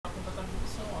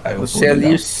Você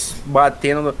ali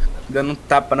batendo, dando um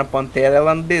tapa na pantera,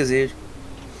 ela não deseja.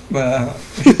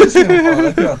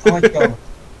 Aqui, ó. Toma aqui, ó.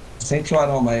 Sente o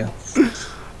aroma aí, ó.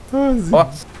 Ó,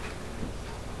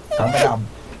 Tá brabo.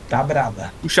 Tá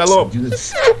braba. puxa lobo.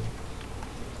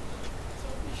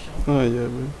 Ai,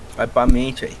 Vai pra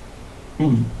mente aí.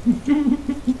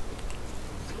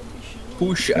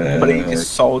 Puxa, prende e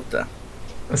solta.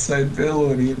 Vai sair pelo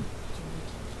orelho.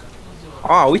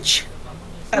 Ó, ult.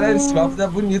 Caralho, esse mapa tá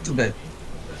bonito, velho.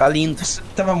 Tá lindo.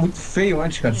 Tava muito feio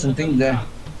antes, cara. Você não tem ideia.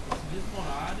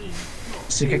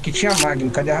 Sei que aqui tinha Magno.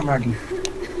 Cadê a Magno?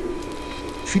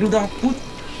 Filho da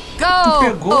puta.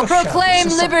 Go! Proclaim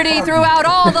liberty throughout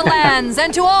all the lands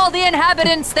and to all the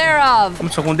inhabitants thereof.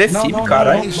 Começou com defib, Não,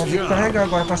 caralho. vou ter que carregar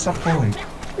agora com essa porra aí.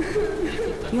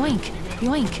 Yoink,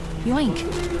 yoink, yoink.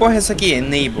 Porra, essa aqui,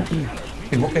 enable.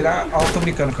 Eu vou pegar. Ó, eu tô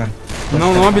brincando, cara.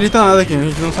 não habilita nada aqui, a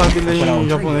gente não sabe ler em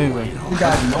japonês, velho.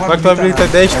 Cuidado, não Vai que tu habilita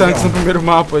 10 nada. tanques no primeiro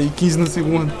mapa e 15 no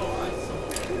segundo.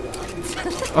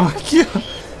 Ó, aqui, ó.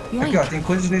 Aqui, ó, tem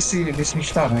coisas nesse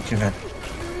restaurante, velho.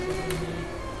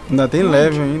 Ainda tem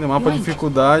level ainda, mapa de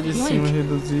dificuldade, cima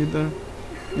reduzida.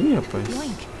 Ih, rapaz.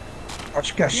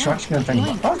 Acho que a shotgun tá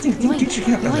indo. Ó, tem kit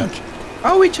aqui, rapaziada.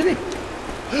 Ó, o Witch ali.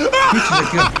 Kit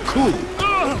aqui, ó.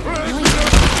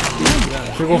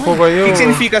 Pegou fogo aí, O que ô.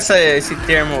 significa esse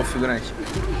termo, figurante?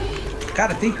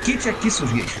 Cara, tem kit aqui, seus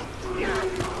gays.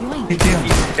 Tem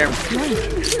Esse termo.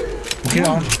 O que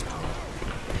onde?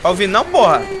 Tá ouvindo não,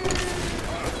 porra?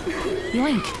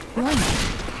 Yoink, yoink,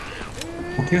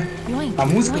 O quê? yoink. A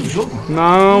música do jogo?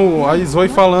 Não, a Zoe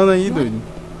falando aí, doido.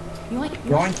 Yoink,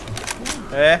 Yoink.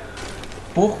 É.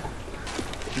 Porco.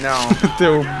 Não.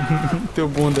 Teu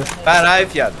bunda. Caralho,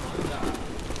 viado.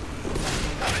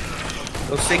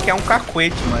 Eu sei que é um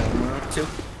cacuete, mas não sei o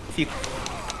que fica.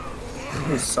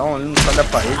 Missão ali no canto da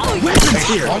parede.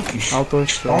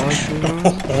 Auto-shot.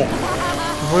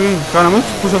 Foi, caramba,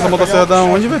 puxou essa motosserra da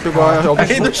onde, velho? Pegou a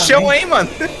Aí do chão aí, mano.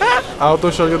 a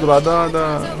auto-shot do lado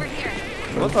da...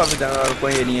 Botou a vida na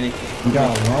banheirinha ali.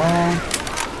 Galão.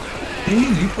 Tem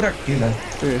melee por aqui, né?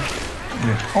 É.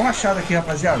 Olha o machado aqui,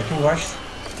 rapaziada. Tu gosta?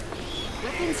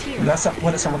 Dá essa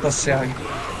porra dessa motosserra aí.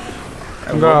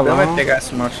 O Gabriel vai pegar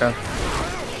esse machado.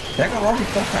 Pega logo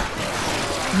então, cara.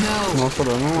 Nossa,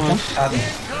 não acho. Mutado.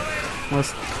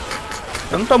 Mas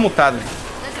Eu não tô mutado.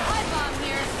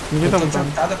 ninguém Eu tá tô mutado.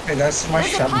 tentado a pegar esse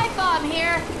machado.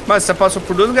 Mas você passou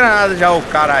por 2 granadas já, ô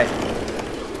caralho.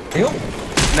 Eu?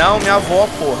 Não, minha avó,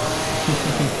 porra.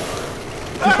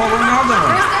 Não falou nada,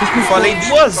 mano. Eu falei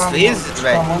 2 vezes,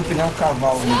 velho. Falando que nem um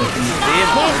cavalo no daquele.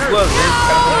 2 vezes, o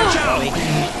cara não me falei.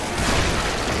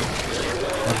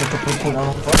 É que eu tô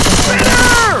procurando.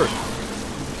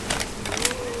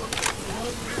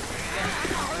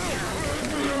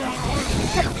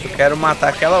 Eu quero matar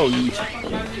aquela ult.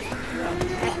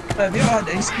 Vai ver,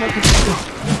 olha, é isso que vai acontecer.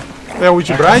 É o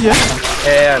Witchbride, é?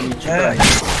 É, a ult. É.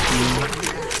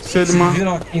 Se ele Vocês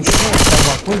viram aqui em cima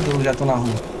alguma coisa ou já tô na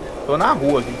rua? Tô na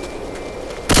rua aqui.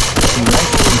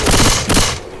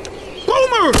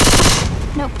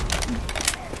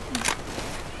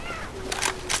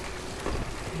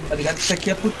 Tá ligado que isso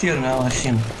aqui é puteiro, né, a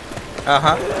China?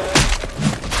 Aham.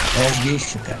 É as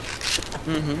gueixas, cara.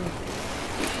 Uhum.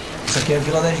 Isso aqui é a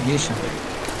Vila das Gueixas.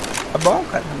 Tá bom,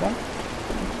 cara, tá bom.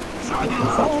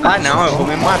 Ah, não, eu vou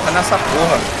me matar nessa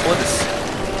porra. Foda-se.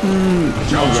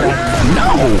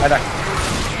 Não! Vai daqui.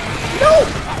 Não!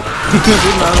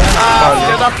 Ah,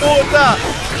 filha da puta!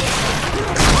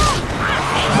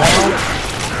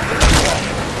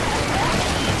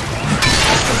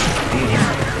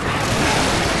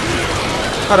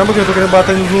 Caramba, que eu tô querendo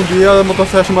bater no zumbi, a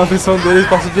motosserra chama a atenção dele e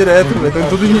passa direto, velho. Tem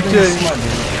tudo hit aí.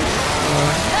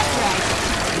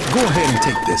 Go ahead and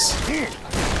take this.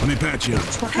 Let me patch you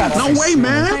up. No way,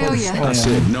 man. I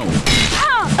said no.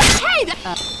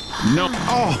 No.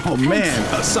 Oh,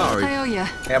 man. Sorry.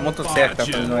 É a motosserra que tá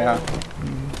fazendo errado.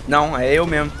 Não, é eu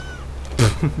mesmo.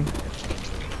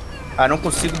 Ah, não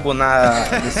consigo bonar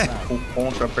o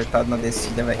contra apertado na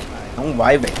descida, velho. Não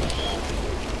vai, velho.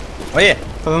 Olha!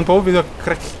 Tá dando pra ouvir, ó.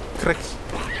 Crack, crack.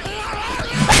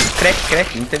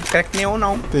 Crack. Não teve crack nenhum,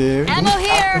 não. Teve.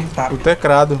 O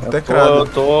tecrado, o tecrado.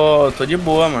 Eu tô de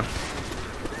boa, mano.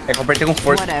 É que eu apertei com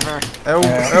força.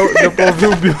 Deu pra ouvir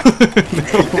o Bill.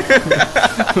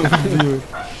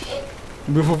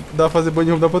 O Bill dá pra fazer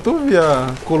banho, dá pra tu ouvir a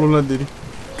coluna dele.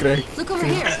 Crack. Look over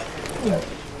here.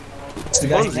 Esse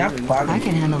gás nem apaga. I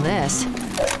can handle this.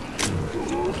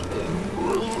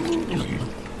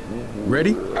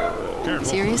 Ready?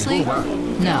 Seriously?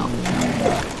 No.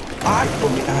 Ai, pô,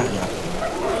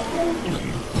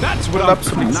 That's what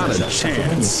I'm not a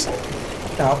chance.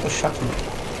 tá alto chato.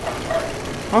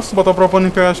 Nossa, se botar o propano em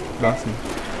pé, acho que dá sim.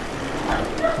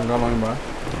 Jogar lá embaixo.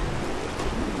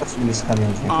 Vou subir nesse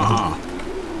caminhãozinho aqui.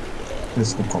 Ver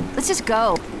se tem como. Let's just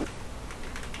go.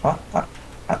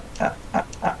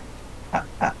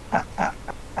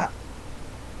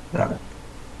 Droga.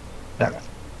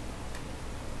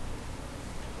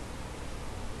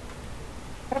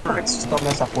 Por que vocês estão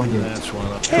nessa porra de...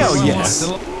 Hell yes.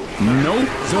 Nope.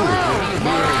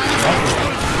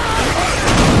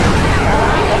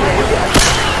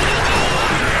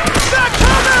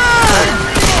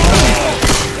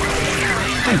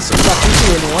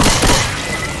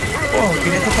 Pô, eu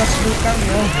queria tentar subir o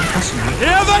caminhão, não consegui.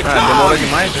 Demora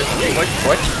demais, né?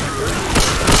 Pode.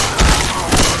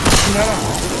 Não era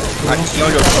não. Aqui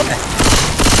onde eu tô, né?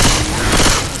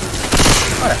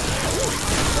 Olha.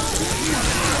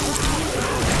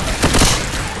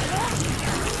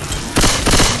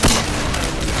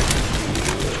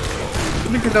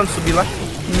 Tudo tentando subir lá.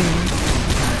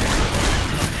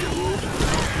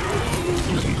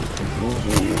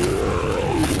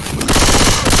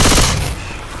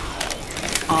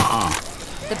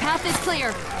 The path is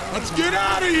clear. Let's get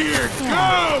out of here.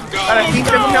 Go. Cara, quem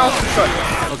entregou minha alça,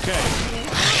 Okay.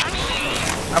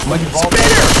 pode volta.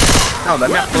 Não, dá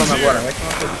minha plana agora, vai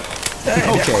tomar tudo.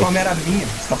 A fome era minha.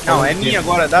 Não, é minha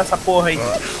agora, dá essa porra aí.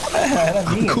 Era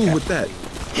minha, Cool cara. with that.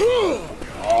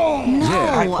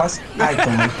 Ai, quase... Ai,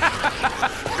 tomei.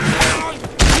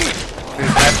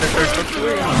 Essa acertou tudo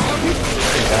aí.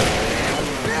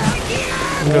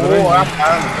 Boa,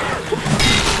 cara.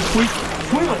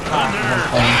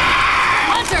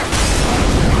 Hunter!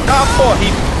 Ah, porra.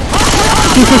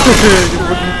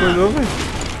 Velho.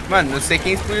 Mano, não sei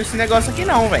quem explodiu esse negócio aqui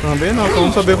não, velho. Também não,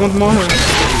 vamos saber quanto morreu.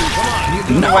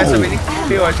 Não vai saber nem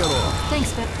que eu acho.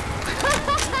 Thanks, Pip.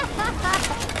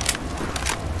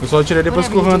 Eu só tirei depois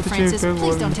que o Whatever you do, Hunter tinha Francis, pegou.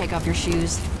 please don't take off your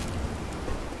shoes.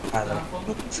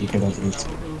 Se pegar direito.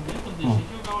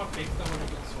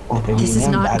 Pô, peguei This is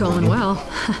nem not andado, going né? well.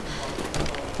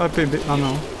 Vai, PB. Ah,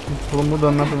 não. Falou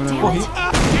mudando na primeira vez.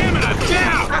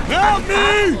 Help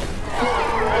me!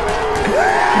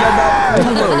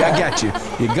 Don't worry, I got you.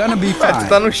 You're gonna be Ué, tu fine.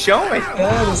 tá no chão, velho?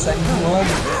 É, eu saí voando.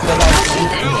 Filha da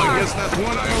puta. Well, I guess that's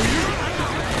one I owe you.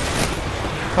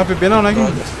 Vai, PB não, né?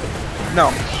 Gui?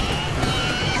 Não.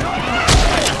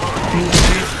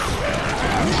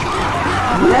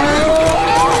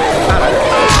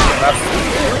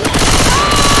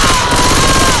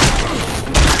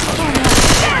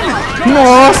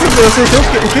 Nossa, Deus, você o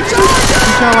quê? O que que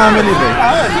tinha alarme ali, velho?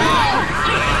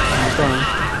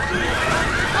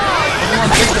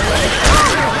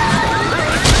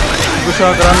 Deixa eu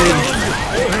agarrar nele.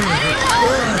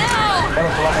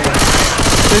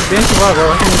 Fez bem ativar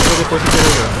agora, que não entrou depois que querer.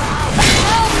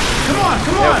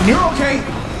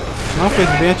 Não, fez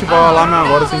bem ativar o alarme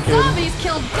agora sem querer. Zombies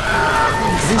killed.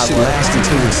 This should last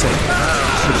until we're safe.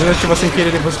 Depois ativa sem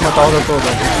querer depois que matar a horda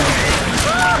toda.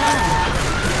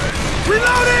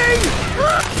 Reloading!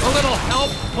 A little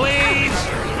help, please!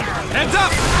 Heads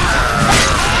up!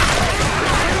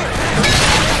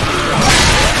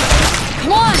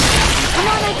 Come on! Come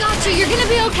on, I got you. You're gonna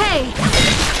be okay.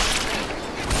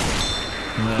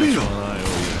 That's all I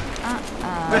owe you.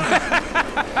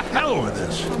 Hell with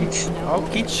this. Olha o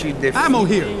kit de Ammo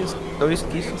here. 2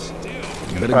 kits.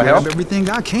 You better Pra grab help? everything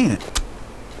I can.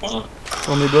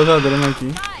 Tomei 2 adrenas aqui.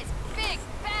 Guys, big,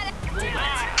 bad.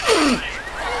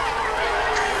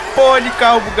 Pô, de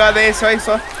carro bugado é esse, olha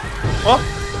só. Ó.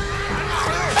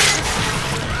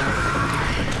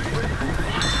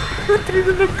 O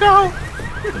trilho do carro.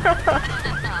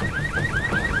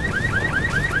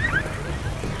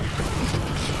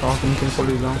 Carro que não tem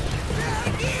colisão.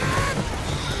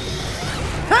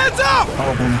 Heads up!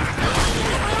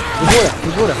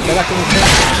 Segura, pega aqui no chão.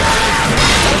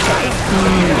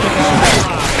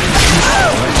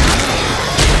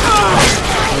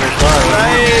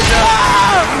 Aí, já.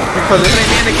 Tem que fazer.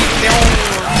 Tremendo aqui que tem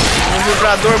um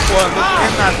vibrador, porra. Não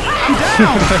tem nada.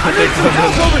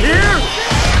 Over here!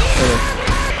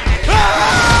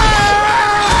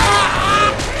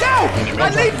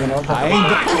 I ain't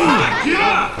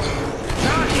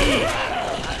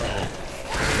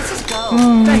Let's just go.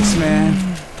 Thanks, man.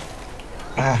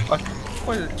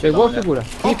 Coisa de Pegou ou segura?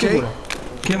 Quem Ok. segura?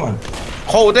 O que, mano?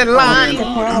 Hold the line.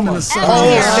 I'm gonna suck.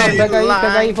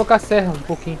 Pega aí e vou com a serra um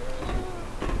pouquinho.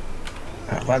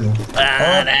 Ah, valeu.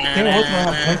 Ó, tem outro lá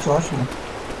na frente, eu acho, né?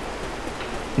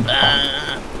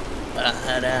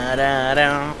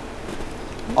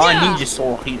 Ó, a ninja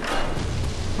sorrir.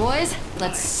 Boys,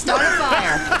 let's start a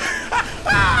fire.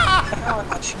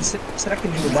 Será que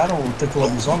eles mudaram o teto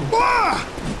lobisomem? Go!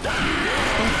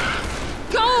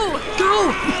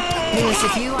 Go! Lewis,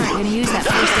 if you aren't gonna use that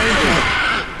first aid kit.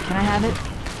 have it?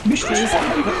 Bicho, Tem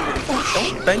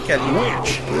um tanque ali.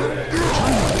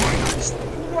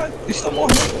 eles estão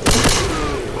morrendo.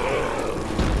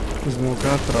 Smoke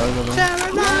atrás, olha.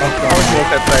 Olha o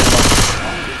smoke atrás, mano.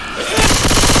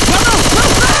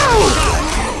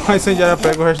 A incendiária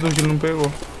pega, o resto do giro não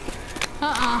pegou.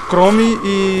 Chrome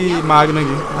e Magna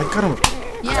aqui. Ai, caramba.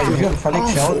 Aí, viu? Eu falei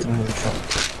que tinha outro.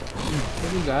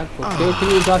 Tô ligado, pô. Porque eu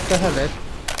queria usar a serra elétrica.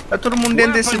 Tá todo mundo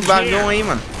dentro desse vagão aí,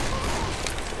 mano.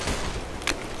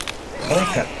 Olha,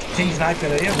 cara. Tem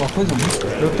sniper aí? Alguma coisa?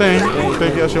 Eu tenho. Eu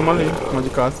peguei, achei uma ali. Uma de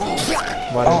caça.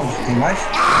 Várias. Aonde? Tem mais?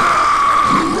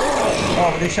 Ó,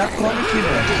 vou deixar a clone aqui,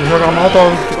 velho. Vou jogar uma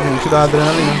molotov, te dá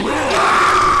adrenalina.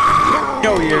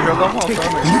 Eu ia jogar um motor,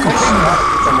 mas...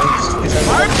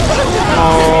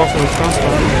 Nossa, vou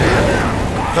descansar.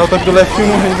 Dá o tanque do left 1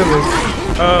 morrendo também.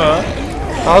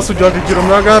 Nossa, o Joker tirou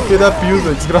meu HP da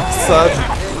Pilsa, desgraçado.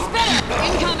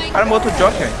 Cara, outro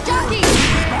Joker.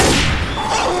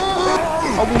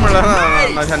 Olha o Boomer lá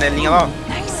na janelinha lá, ó.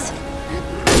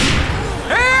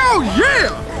 Hell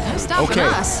yeah! No stopping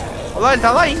us. Olha lá, ele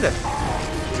tá lá ainda.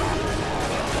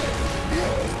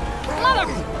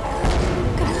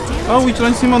 Ah, o Witch lá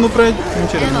em cima no prédio.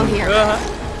 Mentira. Ammo here.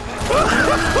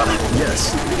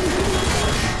 Yes.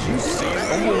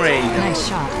 Olha o Boomer aí. Nice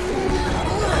shot.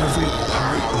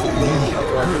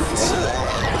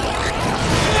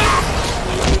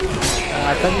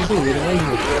 Ah, tá de zoeira, né,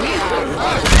 irmão?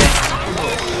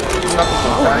 Não dá pra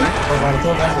contar, né? Agora eu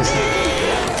tô vendo você.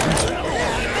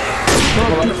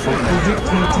 Eu vi que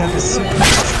tu não tinha descido.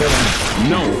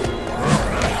 No.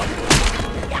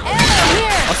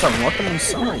 Nossa, bota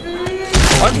munição aí.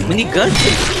 Olha, minigun.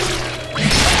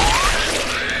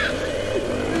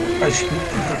 Acho que...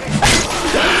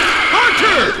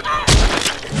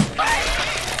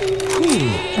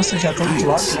 Nossa, já tá do outro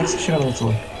lado? Como é que você chega do outro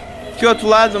lado? Que outro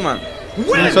lado, mano?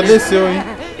 Ele só desceu, hein.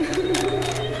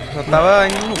 Eu tava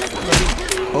indo no fundo ali.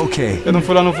 Okay. Eu não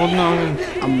fui lá no fundo, não. Hein.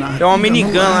 I'm not. Tem uma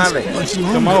minigun lá, velho.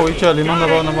 Tem uma Witch ali, não dá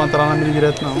pra entrar na mira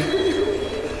direto, não.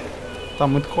 Tá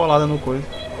muito colada no coisa.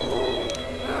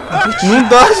 Não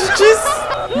dá justiça!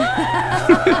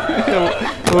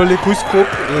 eu olhei com o escopo.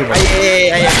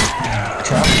 Aí.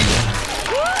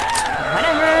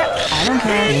 I don't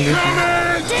care.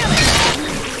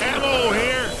 Ammo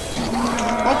here.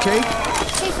 Okay.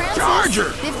 Hey, Francis. Charger!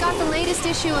 They've got the latest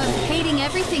issue of Hating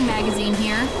Everything magazine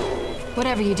here.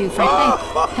 Whatever you do, Frank.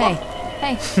 Hey.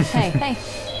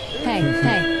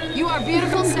 You are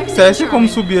beautiful, sexy, Você and acha como charming.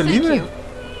 subir ali, Thank velho?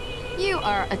 you. You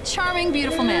are a charming,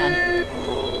 beautiful man.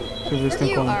 Deixa eu ver se tem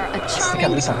You como. are a charming,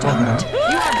 Cadê essa porra, né?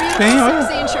 you are beautiful, Tem, olha.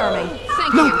 sexy, and charming.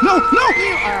 Thank No, you. no, no!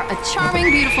 You are a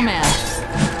charming, beautiful man.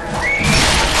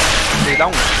 Ele dá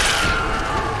um.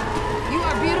 You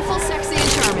are beautiful, sexy, and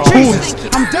charming. Jesus, Thank you.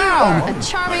 I'm You down! are a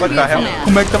charming, What the beautiful hell? man.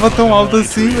 Como é que tava tão alto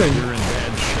assim, velho?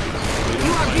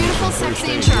 You are beautiful,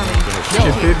 sexy, and charming. Thank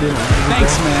you. GPD, mano.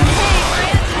 Thanks, man.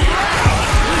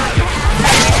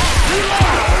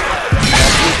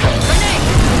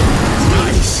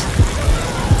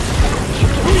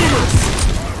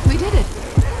 We did it.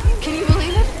 Can you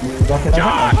believe it? Jockey da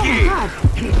Oh my God.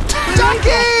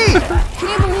 Ducky! Can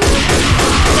you believe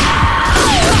it?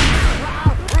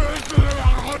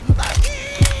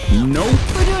 Nope.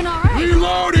 We're doing all right.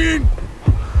 Reloading!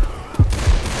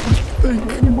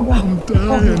 I'm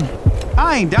dying.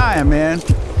 I ain't dying, man.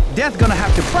 Death's gonna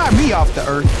have to pry me off the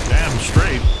earth. Damn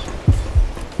straight.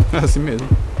 É assim mesmo.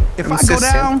 If I go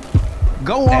down,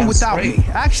 go on without me.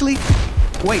 Actually,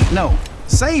 wait, no.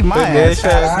 Save my ass. Deixa,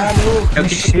 Caralho, É o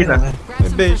que precisa. né? Grab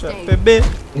some deixa, first aid. bebê.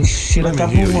 Cheira tá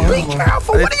voando, Be mano.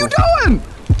 careful. What are you doing?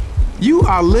 You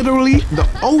are literally the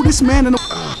oldest man in the.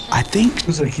 I think.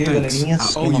 Usa aqui, galerinha. I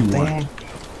Eu owe não you tenho.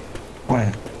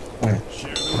 one. Ué.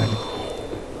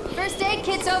 First aid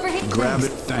kit's over here. Grab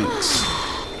it. Thanks.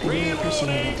 Really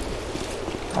appreciate it.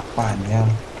 A panela.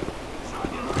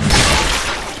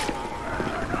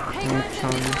 Hey,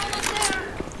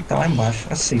 guys. Tá lá embaixo.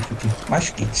 É safe aqui. Mais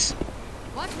kits.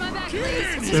 Watch my back,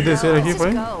 please. Vocês desceram aqui,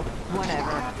 foi? Go.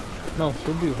 Whatever. Não,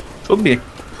 subiu. Subir.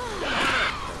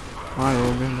 Ah,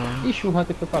 eu verdade. Ixi, o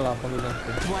Hunter foi pra lá quando ele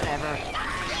lançou. Whatever.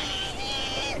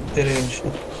 Interessante.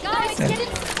 Guys, get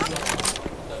it.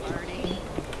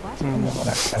 Vamos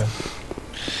morar, cara.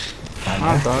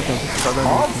 Ah, tá, tem que ficar Ó,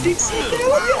 dali. o fixo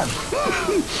dela, viado.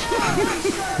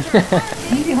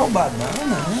 Ih, roubado.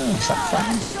 Não,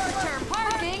 safado. Short-term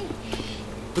parking.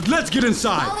 But let's get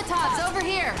inside. Molotovs over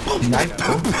here.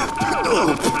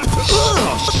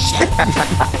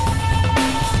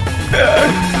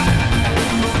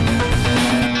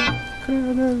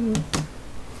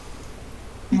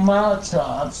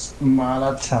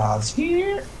 Molotovs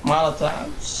here.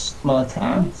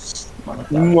 Molotovs.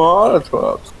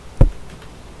 Molotov.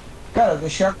 Cara, eu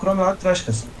deixei a Chrome lá atrás,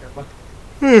 cara.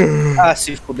 Ah,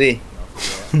 se fuder.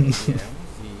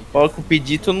 Olha que o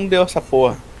pedido não deu essa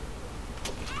porra.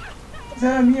 Mas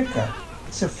era minha, cara.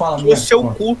 Você fala O minha seu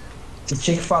Chrome. cu. Você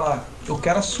tinha que falar, eu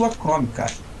quero a sua Chrome,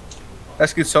 cara. Tá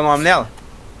escrito seu nome nela?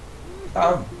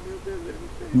 Ah,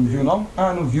 não viu não?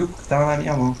 Ah, não viu porque tava na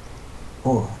minha mão.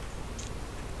 Porra.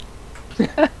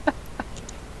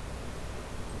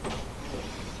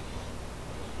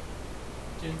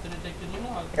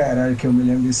 Caralho, que eu me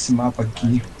lembro desse mapa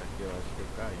aqui.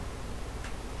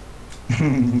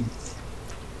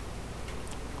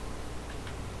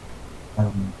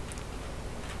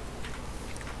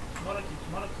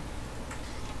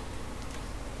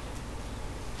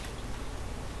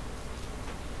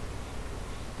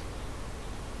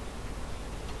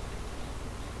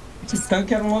 Esse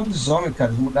tanque era um lobisomem,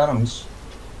 cara. Eles mudaram isso.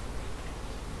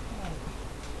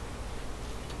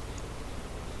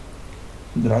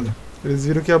 Droga. Eles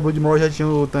viram que a Bloodmore já tinha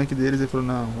o tanque deles e falou,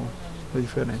 não, foi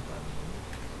diferente.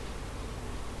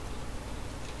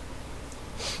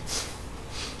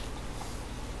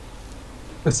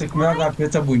 Eu sei que o meu HP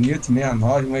tá bonito,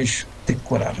 69, mas tem que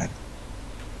curar, velho.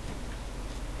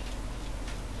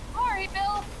 Sorry,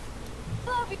 Bill.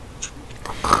 Love you.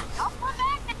 I'll come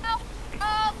back now.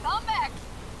 Come back.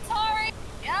 Sorry.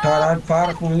 Caralho,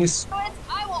 para com isso.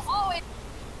 I will always.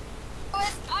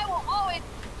 I will always.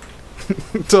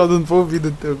 Tô dando pra ouvir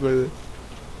do teu coisa.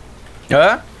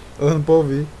 Hã? Tô dando pra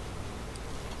ouvir.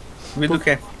 Vi do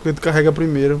quê? Porque tu carrega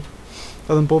primeiro.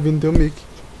 Tá dando pra ouvir no teu mic.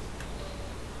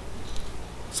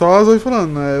 Só as Zoe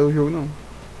falando, não é o jogo não.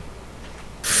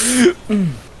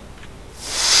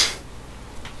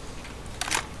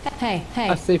 Hey, hey,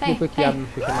 A safe hey, foi hey. criado no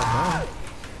pequeno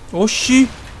mão. Oxi!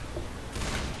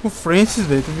 O Francis,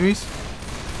 velho, tu viu isso?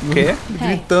 O quê?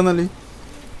 Gritando ali.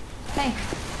 Hey,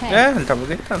 hey. É, ele tava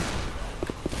gritando.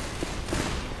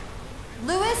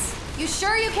 Lewis, you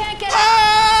sure you can't get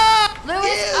up?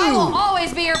 Lewis, I will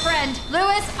always be your friend.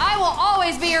 Lewis, I will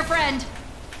always be your friend.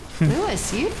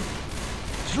 Lewis, you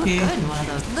look good in one of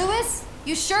those. Lewis,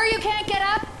 you sure you can't get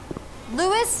up?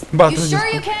 Lewis, Bato you sure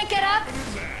nisso. you can't get up?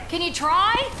 Can you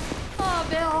try? Oh,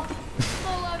 Bill.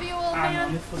 I love you, old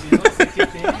man. Sorry,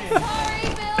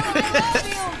 Bill. I love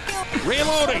you.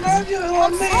 Reloading.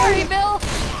 I'm sorry, Bill.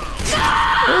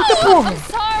 No! I'm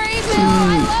sorry, Bill. I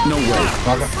love No you. way.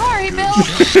 I'm sorry, Bill. I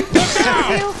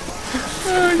love you.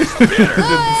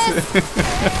 Lewis.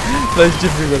 Tá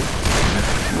difícil agora.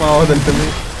 Uma horda ali também.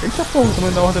 Eita porra, o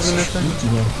tamanho da horda vindo nessa.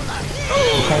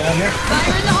 Caiu na minha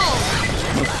Fire in the hole.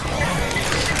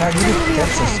 carinha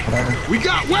dessas pragas. We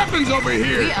got weapons over We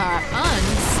here. are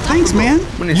unstoppable. Thanks, man.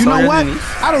 You know what?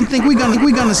 I don't think we're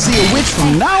gonna see a witch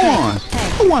from now on.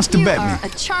 Who wants to You bet me? are a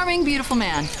charming, beautiful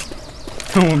man.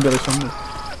 Vamos ver essa música.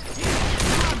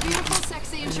 Beautiful,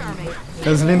 sexy, and charming.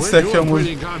 As lindas sexy é a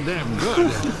música. Pretty goddamn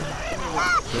good.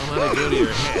 Don't let it go to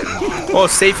your head. Oh,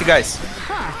 safe, guys.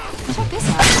 Check this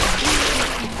out.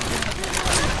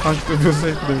 Acho que eu vi o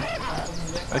safe dele.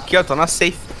 Aqui, ó, tô na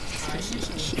safe.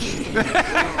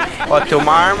 Ó, tem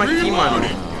uma arma aqui, mano.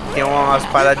 Tem umas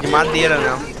paradas de madeira,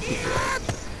 né?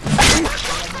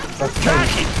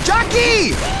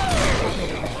 Jockey!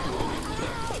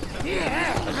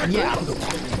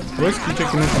 Dois kits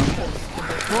aqui, né?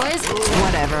 Boys,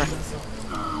 whatever.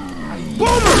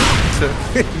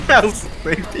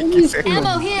 Tem que ser.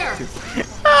 Ammo here.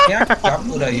 Tem a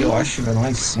cápsula aí, eu acho, velho, lá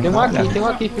em cima. Tem um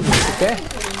aqui, filho. Você quer?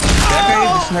 Pega aí,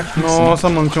 deixa na fixa. Nossa,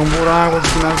 mano, tinha um buraco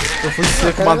aqui na... Eu fui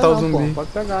seco matar o zumbi. Pode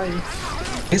pegar aí.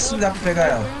 Esse não dá pra pegar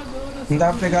ela. Não dá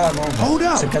pra pegar ela não, velho. Hold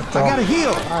up! Você quer I trocar? gotta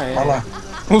heal. Ah, é. Olha lá.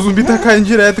 O zumbi tá caindo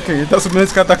direto, cara. Ele tá subindo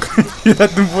esse cara, tá caindo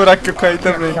direto do buraco que eu caí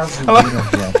também. Olha lá,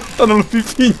 tá no loop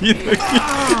infinito aqui.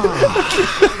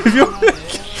 Viu?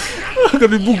 Agora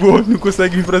ele bugou, não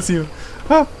consegue vir pra cima.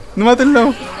 Ah, não mata ele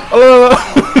não. Olha lá, olha lá.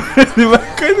 Ele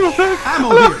vai cair no buraco. I'm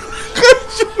over here.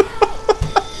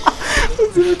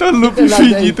 O zumbi tá no loop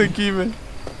infinito aqui, velho.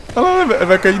 Olha lá,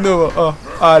 vai cair de novo, ó.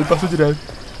 Ah, ele passou direto.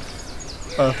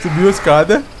 Ó, subiu a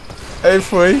escada. Aí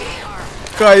foi.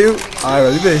 Caiu. Ah, agora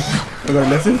ele veio. Agora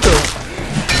ele acertou.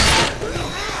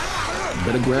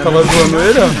 Tava zoando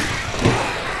ele, ó.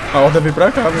 A horda veio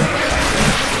pra cá, velho.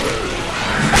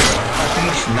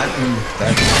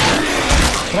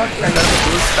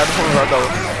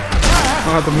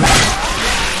 Ah, tá muito.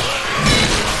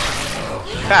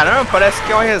 Caramba, parece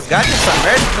que é um resgate essa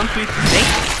merda, tanto isso tem.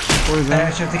 Pois É, é. a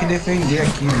gente vai ter que defender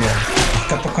aqui, velho.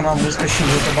 Tá tocando uma música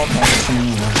chinesa pra batalha, assim,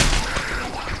 mano.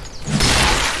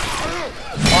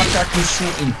 Olha tá aqui em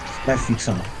cima. Ih, vai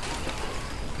fixa, mano.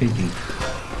 Peguei.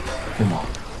 Foi mal.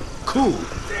 Cool.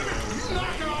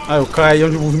 Ah, eu caí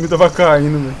onde o zumbi tava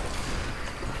caindo, velho.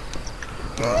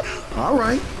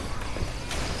 Alright.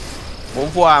 Vou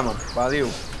voar, mano. Valeu.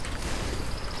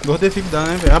 2 defib dá,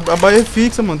 né, velho? A baia é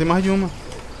fixa, mano. Tem mais de uma.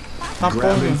 Tá porra,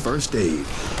 Grabbing velho. first aid.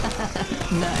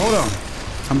 Hold on.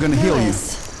 I'm gonna heal you.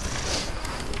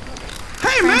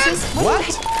 Hey, man!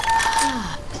 What?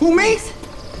 Who, me? I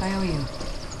owe you.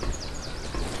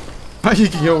 Aí,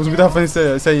 que o zumbi tava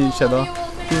fazendo isso aí, Shadow.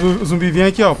 O zumbi vinha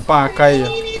aqui, ó. Pá, caía.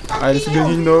 Aí ele subiu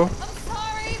aqui de novo.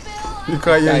 E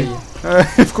caía aí.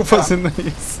 Ele ficou fazendo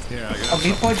isso.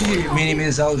 Alguém pode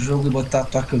minimizar o jogo e botar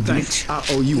Tokyo Drift?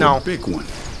 I owe you Não. a big one.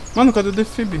 Mano, cadê o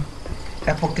defib?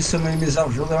 É porque se eu minimizar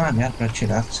o jogo é uma merda pra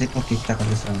tirar. Não sei por que tá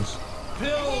acontecendo isso.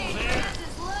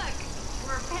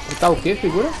 E tá o que,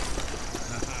 figura?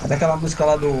 É daquela música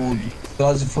lá do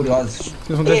Velozes e Furiosos.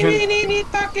 Vocês vão defender.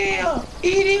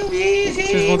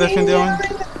 Vocês vão defender onde?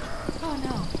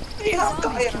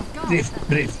 Drift,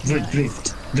 drift, drift,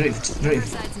 drift, drift,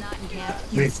 drift.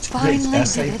 Drift, drift.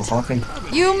 Essa aí, pô, coloca aí.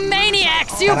 You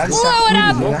maniacs! You Caralho,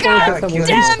 blew it up! God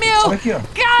damn you! Sobe aqui, ó.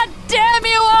 God damn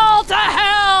you all to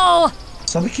hell!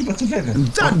 Sobe aqui pra tu ver, velho.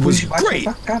 That was great.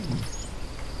 Pra cá, mano.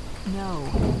 No,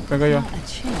 Pega aí, ó. not a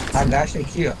chance. Agacha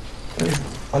aqui, ó.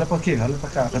 Olha pra aqui, olha pra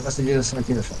cá. Olha pra essa direção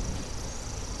aqui,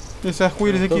 ó. Esse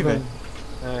arco-íris aqui, velho.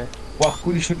 O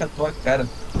arco-íris fica na tua cara.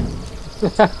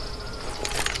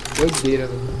 Doideira,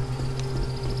 velho.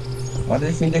 Olha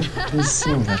defender aqui em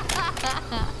cima, velho.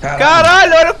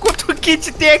 Caralho, olha quanto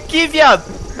kit tem aqui, viado.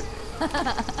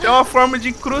 Tem uma forma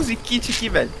de cruze kit aqui,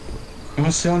 velho. Eu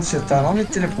não sei onde você tá, não me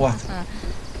teleporta.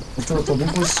 Eu tô bem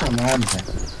posicionado,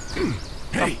 velho.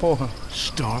 Tá porra.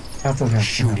 Stop Ah, tô vendo.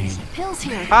 shooting. Pills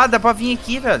here. Ah, dá pra vir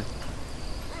aqui, velho.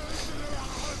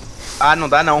 Ah, não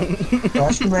dá não. Eu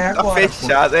acho que não é Tá agora.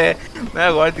 fechado, é. Não é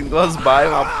agora, tem 2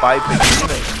 baias, uma pipe aqui,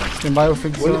 velho. Tem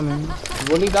biofixão, né?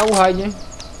 Vou ligar o raid, hein?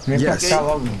 Vem pra Yes. cá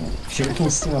logo, mano. Chega aqui em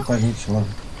cima com a gente logo.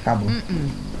 Acabou.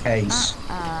 É isso.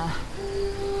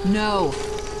 No.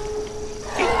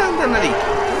 Quem tá andando ali?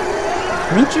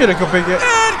 Mentira que eu peguei.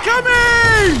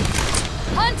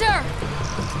 Hunter!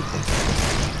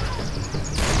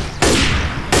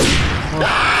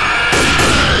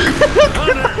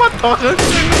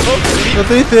 Eu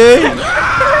tentei.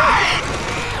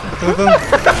 Tô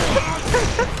tentando.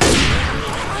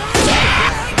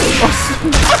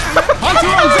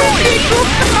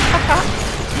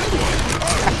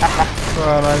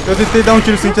 Caralho, eu tentei dar um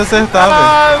tiro sem te acertar, velho.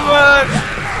 Ah, mano.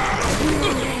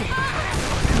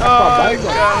 Ai,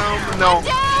 caramba, não.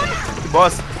 Que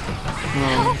bosta.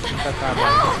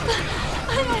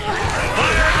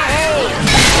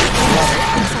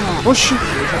 Oxi.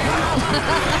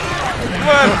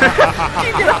 Mano, que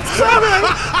engraçado, velho.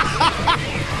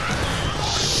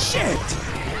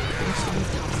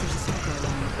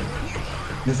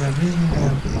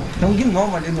 Tem um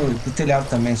gnomo ali no telhado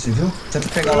também, você viu? Tenta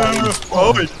pegar lá ele.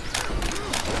 Oi.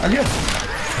 Ali,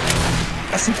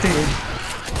 ó. Acertei ele.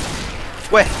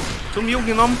 Ué, sumiu o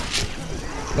gnomo.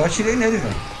 Eu atirei nele,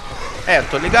 velho. É,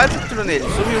 tô ligado que tirou nele,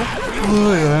 sumiu.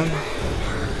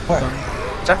 Ué,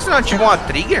 Será que você não ativou uma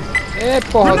trigger? É,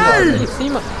 porra, aqui em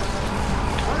cima.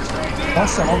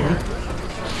 nossa, mal vi.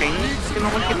 Tem esse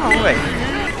gnomo aqui não, velho.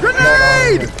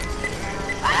 Grenade!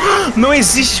 Não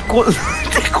existe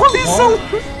tem colisão.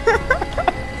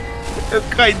 Eu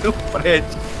caí do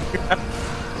prédio.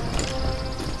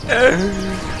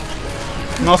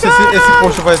 Nossa, esse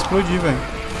posto vai explodir, velho.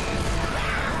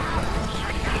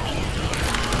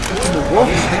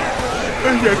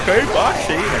 Eu já caí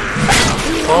embaixo aí,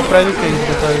 velho. Qual o prédio que a gente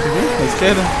tá aqui? Na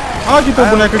esquerda? Ah, aqui tem um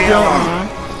boneco aqui, ó.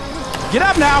 Get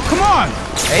up now, come on!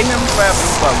 É aí mesmo que vai abrir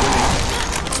o bagulho.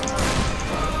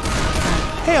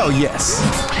 Hell yes!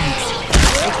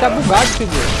 Ele tá bugado,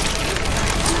 figura.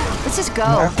 Let's just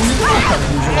Não é go. comigo não, cara. Me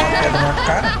jogar uma pedra na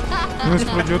cara. Não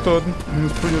explodiu todo. Não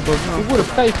explodiu todo, não. Figura,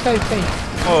 fica aí, fica aí, fica aí.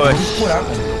 Oxe. Curar,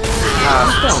 velho.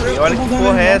 Ah, olha que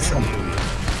porra é essa.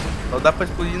 Só dá pra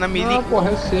explodir na Não, milico. porra,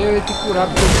 eu sei, eu ia te curar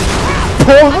porque eu...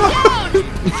 Porra!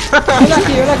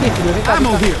 Olha aqui, figura. Vem cá, I'm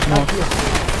vem cá. over here. Aqui, ó.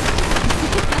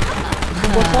 Eu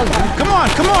vou sozinho.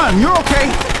 Come on, you're okay.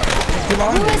 Que lá,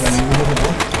 velho.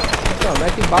 Não,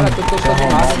 mete bala que eu tô todo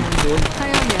errado dele.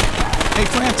 I owe you. Hey,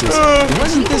 Francis,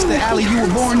 wasn't this the alley you were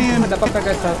born in? Mas dá pra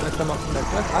pegar essa máquina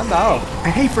aqui? Ah, dá, ó.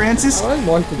 Hey, Francis, Agora ele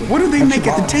morre, figura. what do they make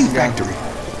at the tank factory?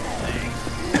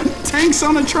 Tanks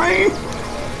on a train?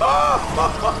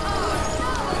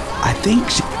 I think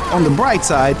on the bright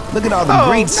side, look at all the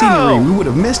great scenery we would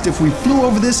have missed if we flew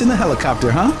over this in a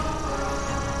helicopter, huh?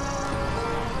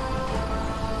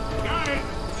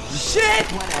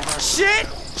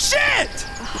 Shit!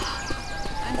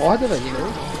 Horda, velho, de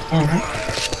novo.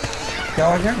 Que é a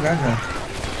hora de H já.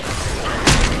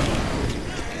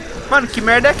 Mano, que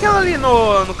merda é aquela ali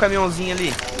no caminhãozinho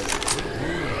ali?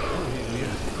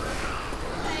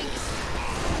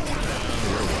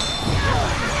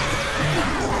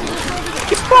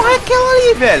 Que porra é aquela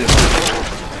ali, velho?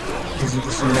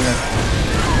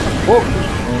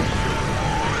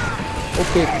 O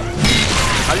quê?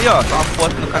 Ali, ó, tá uma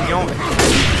foto no caminhão, velho.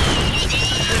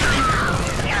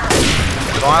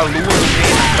 Tem uma lua no meio,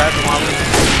 na cara, uma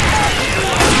lua.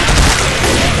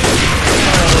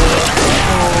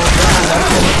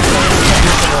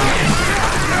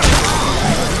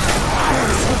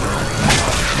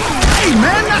 Hey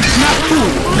man, that's not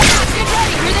cool.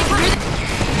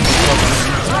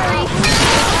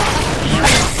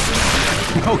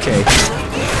 Okay.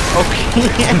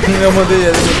 Eu mandei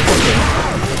ele.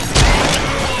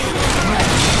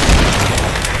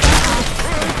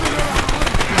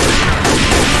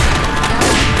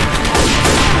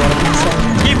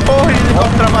 Que porra, ele não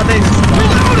travada isso.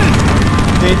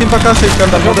 Tem item pra cacete,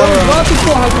 cara. Tá mandando. Bota,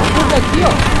 porra, do tudo aqui,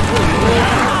 ó.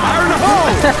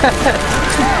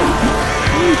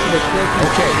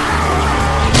 Okay.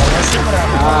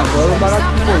 Ah, agora o barato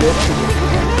molhou.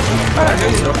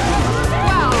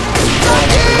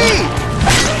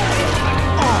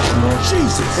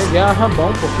 Jesus. Peguei a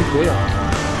rabão, pô, que veio, ó.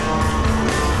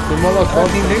 Tem molotov.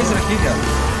 Tem laser aqui,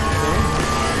 viado.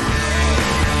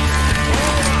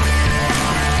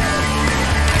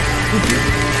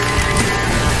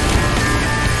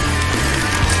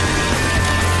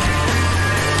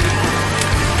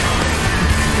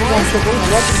 Chegou um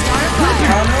bloco.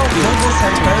 Ah, não vou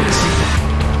sair, caiu desse.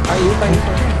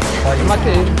 Caiu. Eu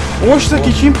matei ele. Oxe, isso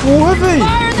aqui te empurra, velho.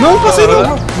 Não passa aí,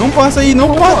 não. Não passa aí,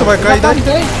 não passa. Vai cair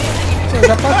daí. Eu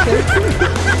já passei.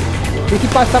 Tem que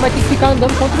passar, vai ter que ficar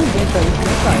andando contra o vento aí,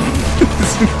 não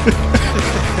cai.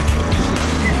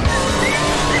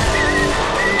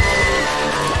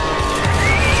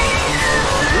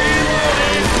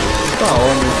 Tá, ó,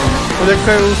 meu. Onde é que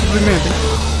caiu o suprimento, hein?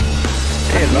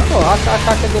 Pô, a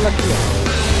caixa dele aqui,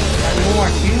 ó. Um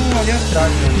aqui e um ali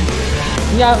atrás, né?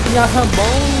 Minha rambão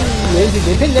laser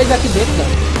dentro. Tem laser aqui dentro,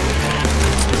 cara.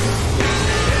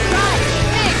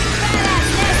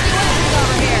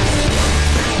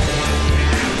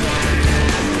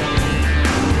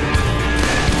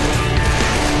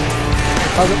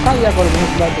 Fazer cair agora o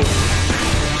ventilador dele.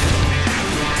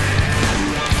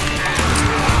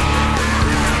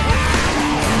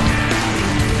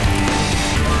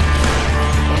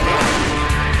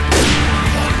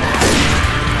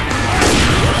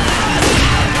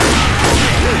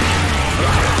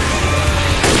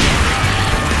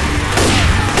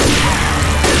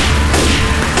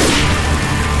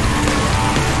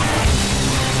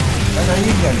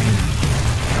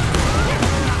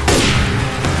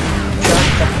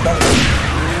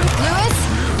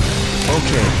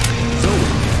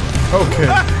 Okay.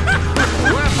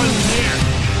 Weapons here.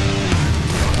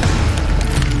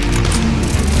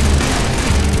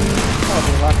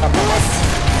 Vai acabar lá.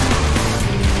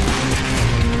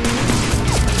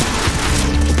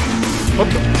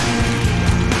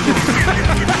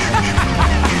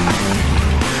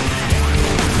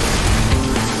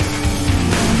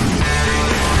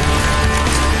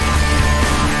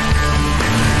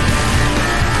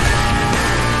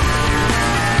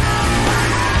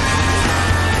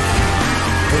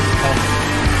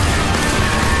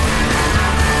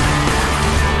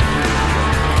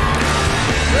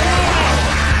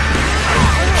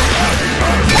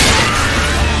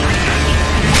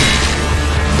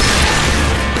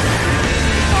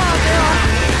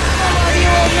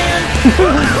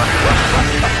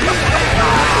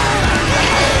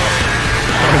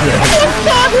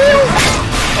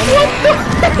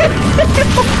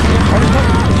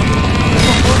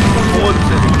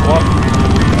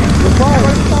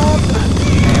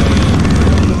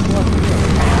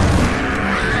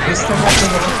 Esse tá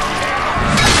matando aqui.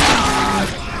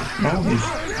 Não,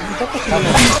 bicho. Tá bom.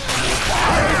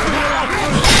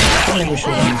 Como é que eu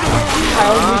chego ali? Ah,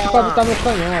 é o bicho pra botar no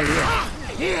canhão ali, ó.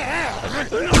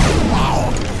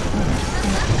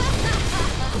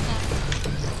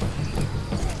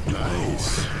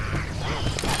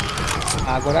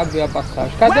 Agora abriu a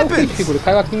passagem. Cadê o kit, figura?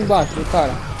 Caiu aqui embaixo, o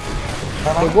cara.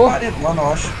 Tá lá Pegou? no parede, lá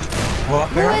no acho. Vou lá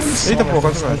pegar a munição. Eita, pô,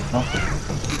 quase vai.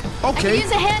 I could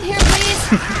use a hand here,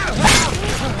 please.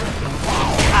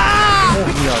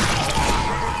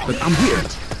 But I'm here.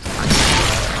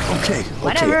 Okay,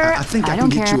 Whatever. I think I I can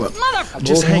don't get care. you up. Mother.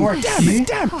 Just hang. Boa, Damn it,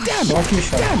 damn Só que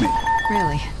chave. it.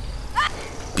 Really?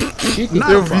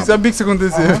 Eu vi, sabia que isso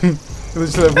acontecia. Eu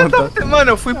deixa eu levantar.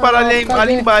 Mano, eu fui parar ali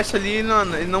cadê? embaixo ali, não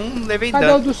levei Cadê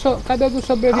dano. Cadê o do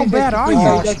sobrevivente? How bad are que you?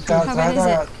 saiu Acho daqui? que tá atrás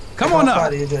da Come on up.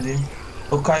 parede ali.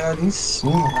 Eu caio ali em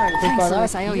cima. Thanks,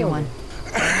 Lewis. I owe you one.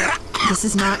 This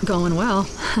is not going well.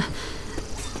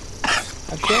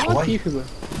 Aqui é uma figura.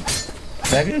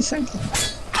 Pega isso aí.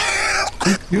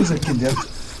 Tem fios aqui dentro.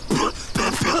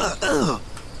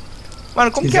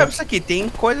 Mano, como que abre isso aqui? Tem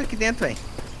coisa aqui dentro, velho.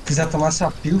 Se quiser tomar essa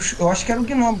pilcha, eu acho que era o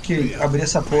gnomo que abria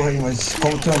essa porra aí, mas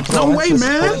como tu entrou No antes, way, você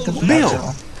man. pode Bill, sei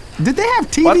lá. did they have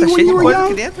TV Ó, tá when cheio you de were coisa aqui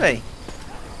young? dentro, velho.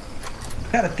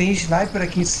 Cara, tem sniper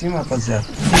aqui em cima, rapaziada.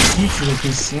 Tem kits aqui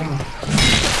em cima.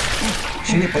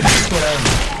 Chega, pode estourar.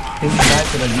 Tem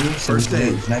sniper ali, se você quiser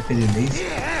sniper de laser.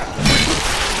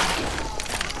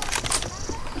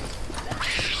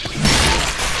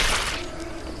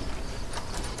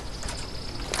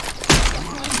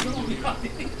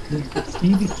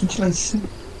 Tem kit lá em cima.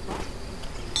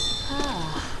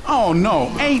 Oh no,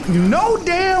 ain't no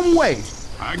damn way.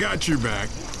 I got your back.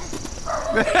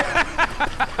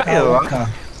 Caoca.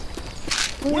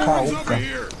 Weapons over Caoca.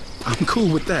 here. I'm cool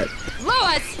with that.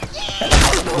 Lewis!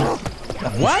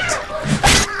 What?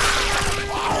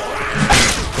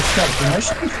 Cara, tem mais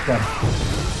kit, cara.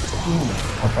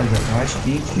 Rapaziada, tem mais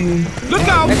kit. Look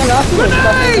out! Pega lá, filho. Não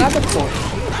tá sem nada, pô.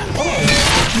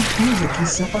 Tem fios aqui,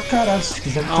 são pra caralho. Se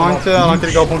quiser tomar Onde é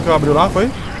aquele galpão que eu abriu lá, foi?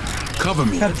 Cover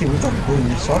me. Cara, tem muita coisa,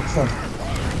 né? Só que sabe.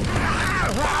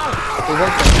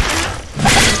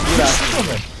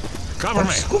 Cover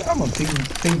me. Escuta, mano,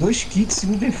 tem 2 kits e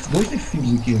dois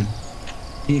defibs aqui. Né?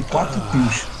 E 4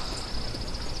 fios.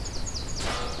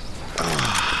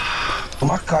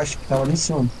 Uma caixa que tava ali em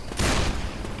cima.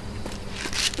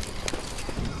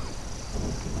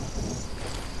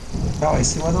 Não, em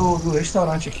cima do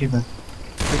restaurante aqui, velho.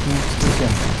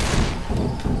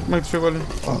 Como é que tu chegou ali?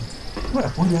 Ó, ué,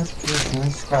 por dentro aqui, assim,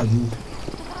 esse carinho.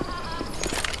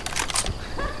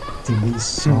 Tem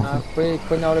munição. Ah, foi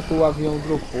na hora que o avião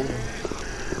dropou. Né?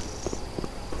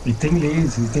 E tem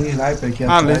laser, e tem sniper aqui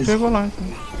Ah, atrás. ele pegou lá, então.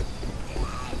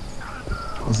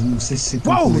 Mas não sei se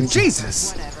tem Whoa, laser.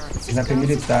 Jesus. Sniper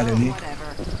militar ali.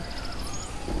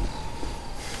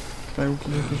 Pega o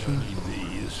que já fechou.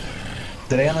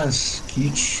 Drenas,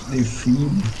 kit,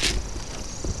 defib.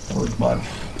 Bora.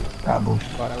 Acabou.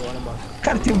 Bora, bora.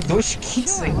 Cara, tem 2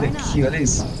 kits ainda aqui, olha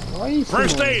isso. Olha isso,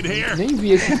 First mano. aid here. Nem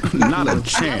vi esse. Not a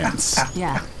chance.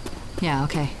 Yeah. Yeah,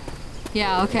 okay.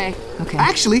 Yeah, okay. Okay.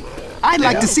 Actually, I'd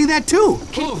like to see that too.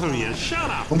 Both of you, shut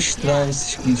up. Vamos estranhos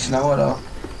esses kits, na moral.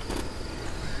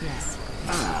 Yes.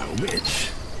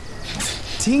 Which?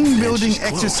 Team building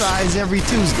exercise every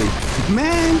Tuesday.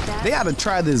 Man, they ought to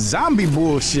try this zombie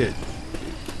bullshit.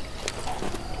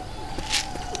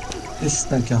 Esse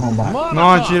tanque arrombado.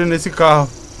 Não atire nesse carro.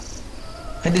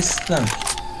 Cadê esse tanque?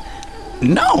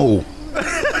 No.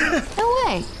 No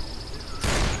way.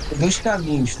 Tem 2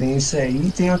 caminhos, tem esse aí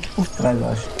e tem aqui por trás, eu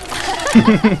acho.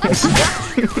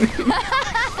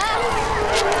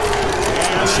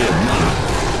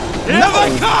 Here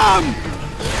they come!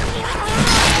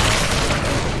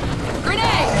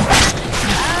 Grenade!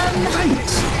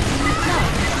 Thanks.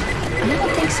 I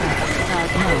don't think so.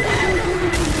 No.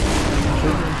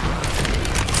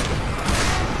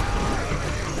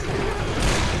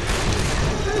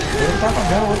 Eu tava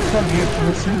vendo outro caminho aqui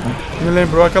no cima. Me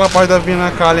lembrou aquela parte da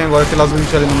Vina Kallen agora, aquelas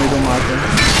winches ali no meio do mato. Né?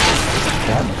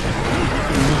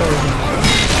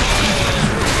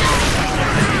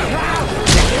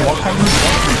 Olha o caminho.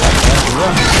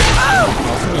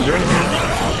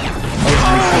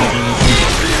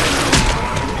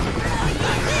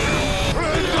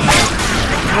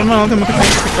 Não, tem muita coisa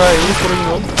que ficar aí, por de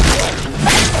novo.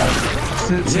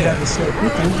 Você já desceu aqui?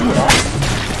 Tem um buraco.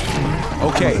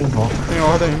 Okay, Tem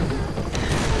ordem ainda.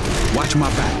 watch my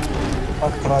back.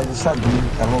 Atrás, eu sabia.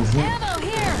 Tava ouvindo. Ammo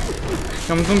here!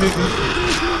 Tem um zumbi aqui.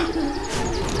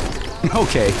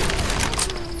 Okay.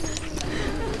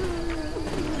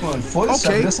 Mano, foda-se,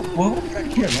 Ok. abriu essa porra, vou ficar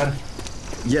aqui agora.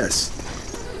 Yes.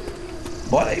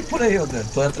 Bora aí por aí, Odé.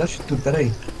 Tô atrás de tu, pera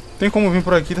aí. Tem como vir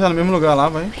por aqui, tá no mesmo lugar lá,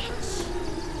 vai.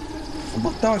 O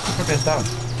botão aqui pra apertar. É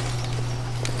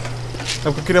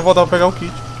porque eu queria voltar pra pegar o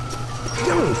kit.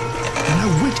 Dude,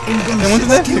 no witch ain't gonna Tem muito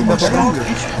sit defeito, still dá much pra longer.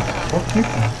 Aqui,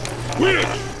 cara.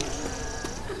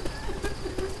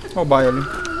 Olha o baio ali.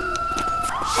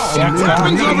 Tem a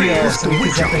carne ali, ó. Se não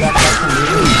quiser pegar a carne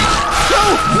dele.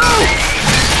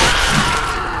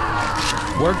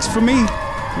 Works for me.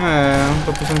 É,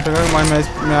 tô pensando em pegar mais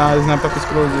minha sniper com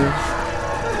explosivo.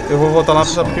 Eu vou voltar lá pra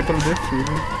saber porque pelo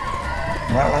defeito.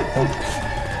 Vai lá então.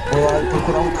 Vou lá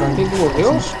procurar um canto. Quem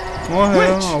morreu?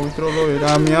 Morreu, ó, trollou ele.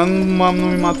 A minha não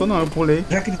me matou não, eu pulei.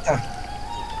 Onde é que ele tá?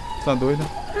 Tá doida?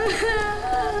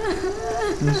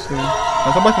 Não sei.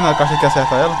 Eu tô batendo na caixa que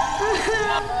acerta ela.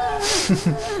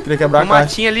 Queria quebrar a Uma caixa.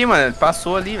 matinha ali, mano.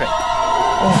 Passou ali, velho.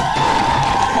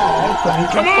 Caralho, também.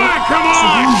 Come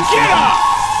on! Get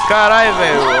up! Caralho,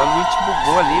 velho. A Mitch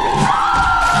bugou ali, velho.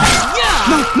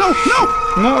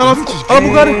 Não, ela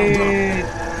bugaram.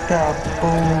 Eita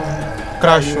porra.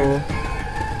 Crashou.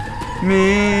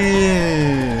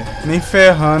 Nem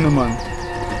ferrando, mano.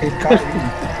 Ele caiu.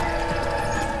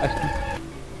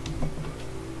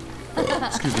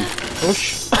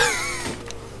 Oxi.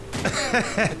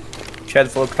 O Chad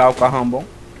falou que tava com a Rambon.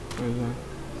 Pois é.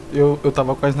 Eu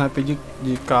tava com a sniper de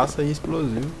caça e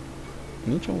explosivo.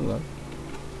 Nem tinha usado.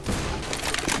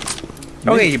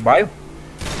 Joguei de baio?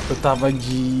 Eu tava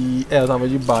de. Eu tava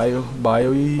de bio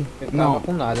e. Eu Não, tava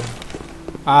com nada.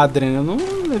 a Adrena eu não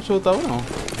lembro se eu tava não.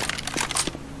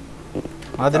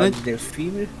 A Adrena. De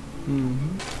defib.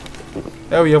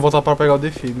 Eu ia voltar pra pegar o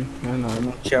defib. Não é nada.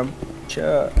 Não tinha.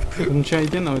 Eu não tinha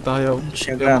item não, eu tava. Não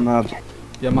tinha granada.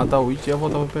 Ia matar o It e ia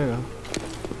voltar pra pegar.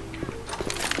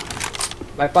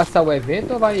 Vai passar o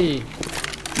evento ou vai...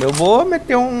 Eu vou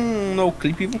meter um no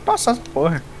clipe e vou passar essa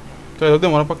porra. Então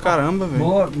demora pra caramba, velho.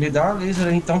 Boa, me dá uma laser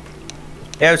aí então.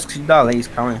 É, eu esqueci de dar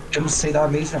laser, calma aí. Eu não sei dar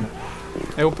laser, não.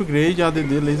 É upgrade,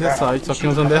 ADD, laser sight, só que tem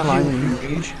uns underline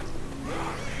aí.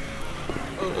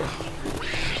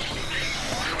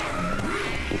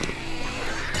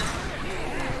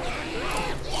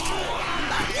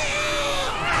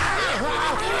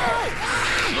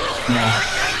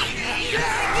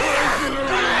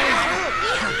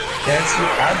 Esse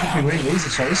upgrade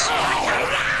laser, só isso?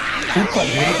 Puta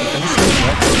grega, tá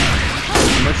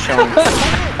No chão.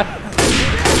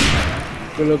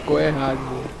 Colocou errado.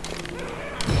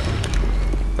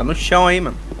 Tá no chão aí,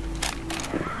 mano.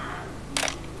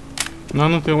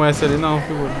 Não tem um S ali não,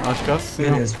 filho. Acho que é assim,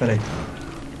 ó. Beleza, peraí.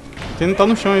 Tem não tá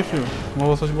no chão aí, filho. Mas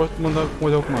vou só te mandar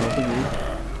coisa ao comando.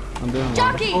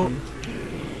 Jockey!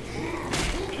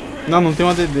 Não tem um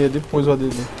ADD, depois o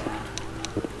ADD.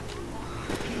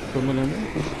 Eu me lembro.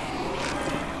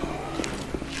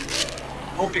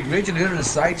 Upgrade laser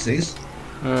sights, é isso?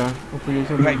 É, upgrade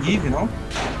Não também. é give, não?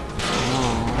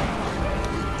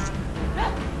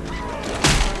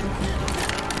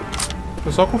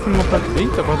 Eu só confirmo pra...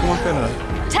 Eita, bota uma pedrada.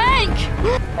 Tank!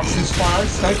 Vocês falaram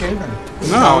esse tanque aí, velho.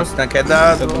 Não, esse tanque é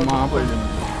da. É do mapa.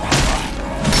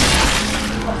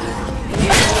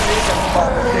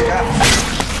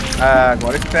 Ah,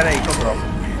 agora espera aí que eu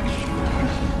dropo.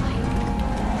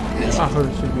 Ah, foi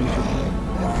deixa eu ver.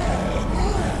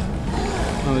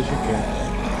 Não, deixa quieto.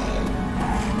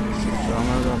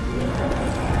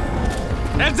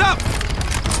 Heads up!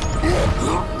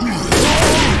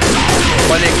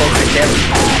 Olha aí como você quer.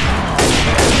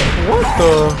 What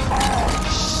the?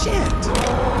 Shit!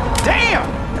 Damn!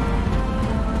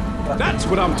 That's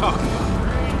what I'm talking about.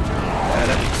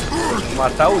 Vou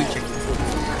matar o It aqui.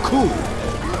 Cool.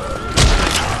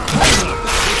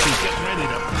 She's getting ready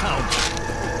to pounce.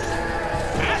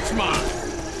 That's mine.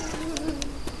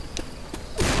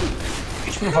 A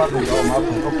gente não vai mudar o mapa,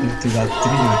 não, porque tem da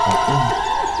trilha, cara.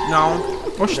 Não.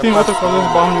 Oxe, tem outra coisa,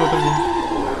 uns barros de outra ali.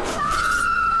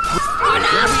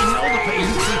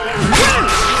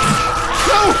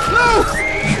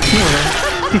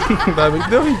 Ainda bem que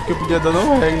deu hit, porque eu podia dar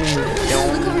no reg no meio.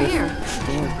 Look over here.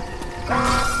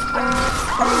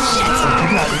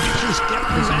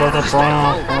 Isso bota pá.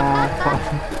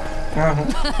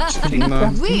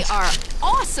 We are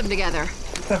awesome together.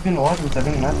 Não tá vendo ordem, não tá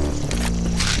vendo nada.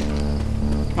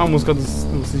 A música do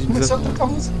Começou a tocar a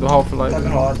música. do Half-Life. Tá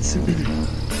vendo ordem, sempre.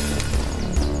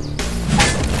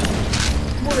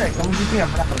 Moleque, a musiquinha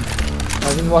brava. Tá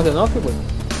vindo ordem não, figura?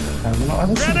 Tá vendo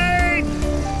ordem sim.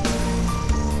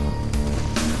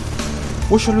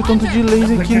 Poxa, olha o tanto de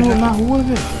laser aqui na rua,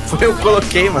 velho. Foi eu que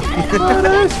coloquei, mano.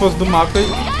 Caralho, se fosse do mapa aí.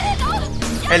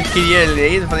 Ele queria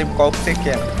laser, eu falei, qual que você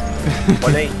quer?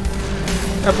 Olha aí.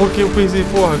 É porque eu pensei,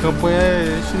 porra, a campanha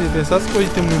é chinesa, tem essas coisas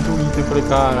de ter muito item. Eu falei,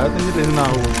 caralho, tem laser na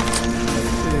rua.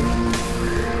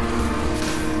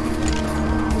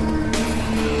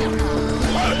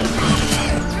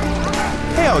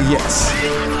 Hell yes.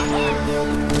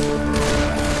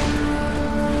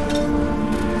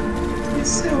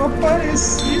 Isso é uma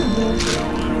parecida.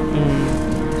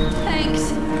 Thanks.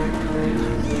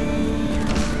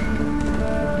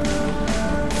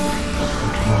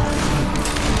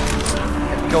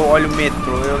 É porque eu olho o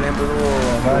metrô, eu lembro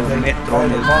do metrô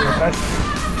mesmo.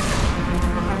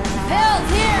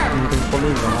 Pills here! Não tem que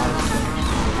poluizar.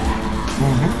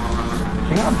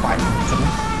 Tem uma baia, sabe?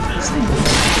 Sim.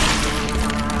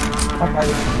 Uma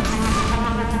baia.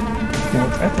 Tem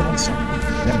outra. É, tem munição.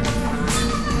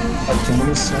 Pode ter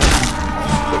munição.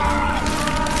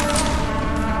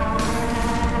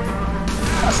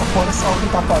 Essa porra dessa aula não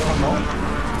tá parando, não.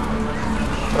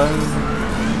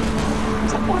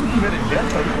 Essa porra do primeiro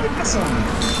evento aí, como é que é essa?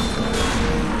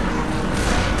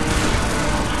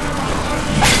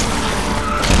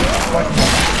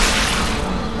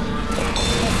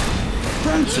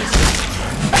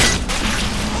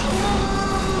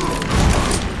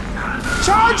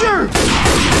 Charger!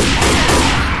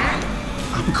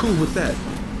 I'm cool with that.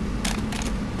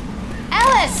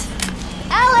 Alice!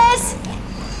 Alice!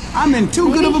 I'm in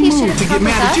too good of a mood to get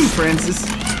mad at you, Francis.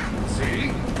 See?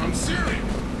 I'm serious.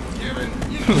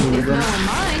 If no one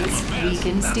minds, we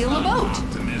can steal a boat.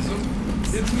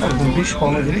 O bicho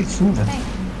falou direitinho, velho.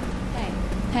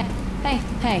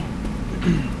 Hey.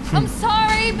 I'm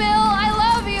sorry, Bill. I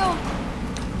love you.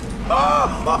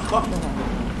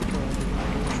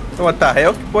 What the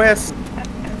hell? Que porra é essa?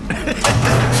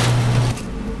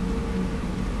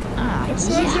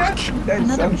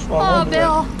 Oh,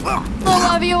 Bill. I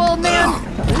love you, old man.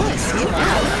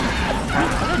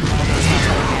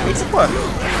 Isso, pô.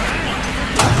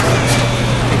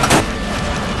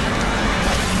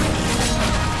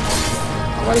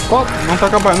 Não tá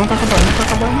acabando.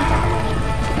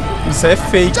 Isso é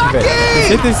fake, velho. Com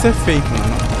certeza isso é fake,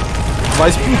 mano. Vai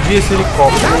explodir esse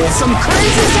helicóptero.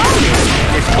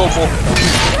 Eita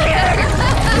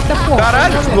porra.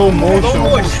 Caralho, Slow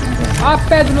motion. A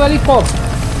pedra no helicóptero.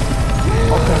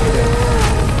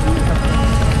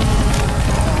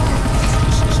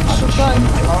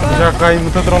 Já caí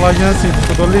muita trollagem assim,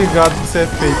 porque eu tô ligado que isso é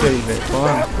fake aí, velho.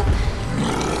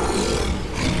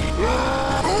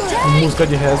 Música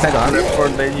de resgate.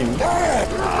 Acordei de mim.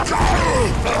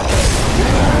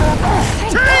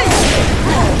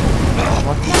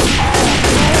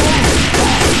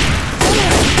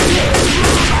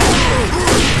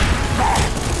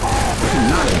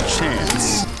 Not a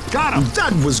chance. Got him.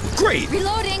 That was great.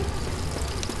 Reloading.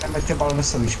 Vai ter bala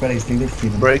nessa luz. Espera aí, tem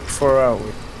defino. Break for hour.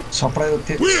 Só pra eu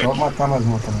ter. Só matar mais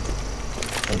uma também.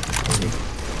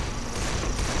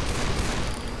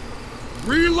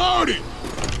 Reloading.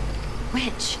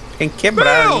 Which? Tem que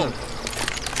quebrar, Bill! né?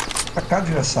 Pra cá,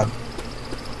 desgraçado.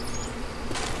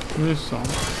 Munição.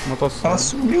 Motosserra. Ela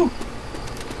sumiu.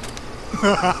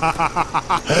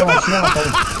 Pera, matei ela,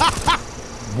 pera.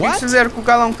 O que fizeram com o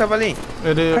galão que tava ali?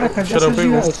 Ele Cara, cadê cheirou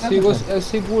essas pegou. Eu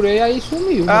segurei, aí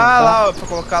sumiu. Ah, mano, tá? lá, ó, pra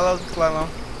colocar lá do lá não.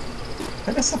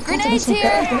 Cadê essa puta Grenades desse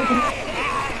cara? here.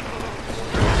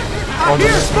 Cadê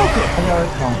ela?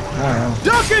 Não, é ela.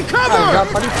 Duck and Ah, cover! já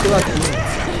apareceu aqui.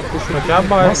 Aqui é a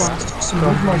baia, Nossa, pô. sumiu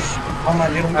de uma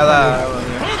maneira muito Ela.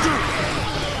 maneira.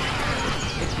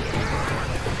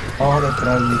 Olha a roda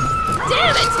atrás ali.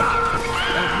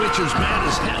 Witcher's mad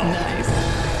as hell.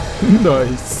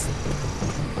 Nós.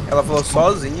 Ela falou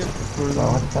sozinha. A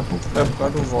roda tá por É por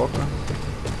causa do vodka.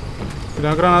 Tem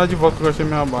uma granada de vodka que eu achei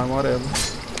minha barra, amarela.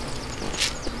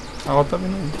 A outra tá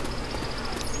vindo aí.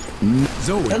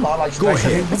 Zoe, Sei lá de go trás tá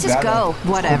ahead. meio Let's just bugada. go.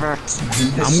 Whatever.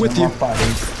 I'm with you.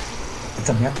 E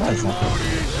também atrás, né?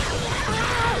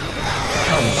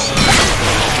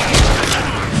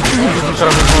 O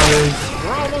cara fez uma vez.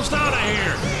 We're almost out of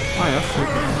here. Ah, é assim.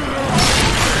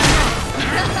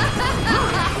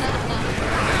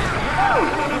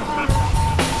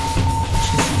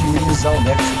 Esqueci de minimizar o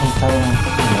Lex quando tava no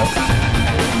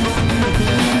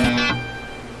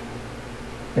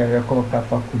eu ia colocar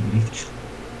toque drift.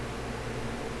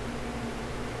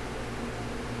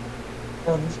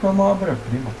 A música é uma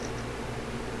obra-prima.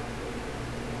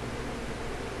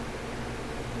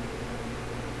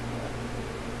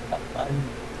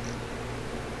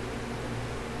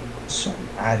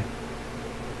 Sonário.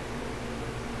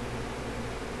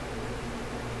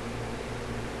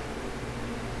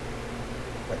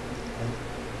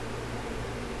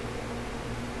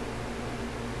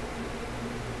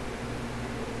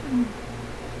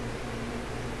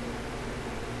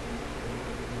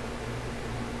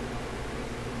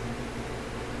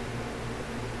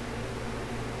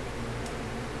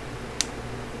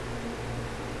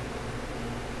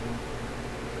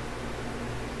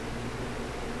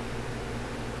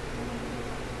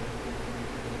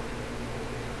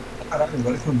 Caralho,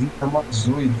 agora que eu vi tá uma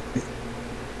azul e...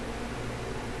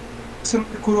 Você não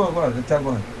me curou agora, até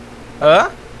agora? Hã?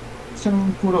 Você não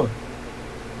me curou?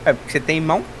 É porque você tem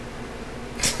mão?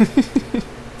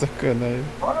 Sacanagem.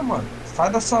 Bora, mano. Sai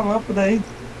dessa lâmpada aí.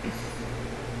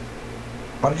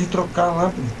 Para de trocar a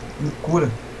lâmpada. Me cura.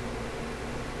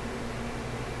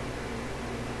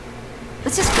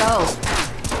 Let's just go.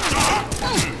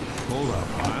 Hold up,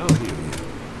 I'll heal you.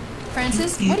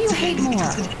 Francis, what do you hate more?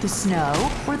 The snow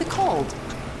or the cold?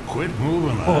 Quit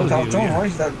moving, Pô, eu I'll tava heal tão you.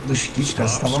 longe dos kits, cara.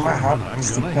 Você tava mais rápido.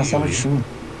 Você tem que pensar no time.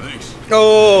 Thanks.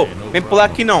 Ô, vem pular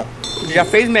aqui não. Você já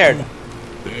fez merda.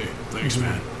 Hey, thanks,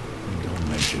 man. Don't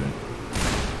mention it.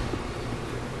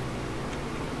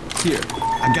 Here,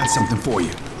 I got something for you.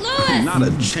 Lewis! Not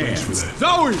a Thanks for chance. that.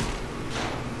 Zoe!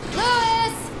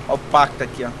 Lewis! Ó o pacto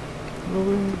aqui, ó.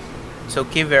 Seu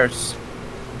que verso?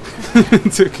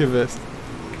 Não sei o que veste.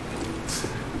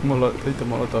 Eita,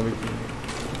 molotov aqui.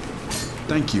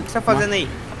 Thank you. O que você tá fazendo aí?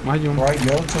 Mais de um. Why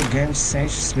go to game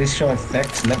sense special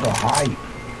effects level high?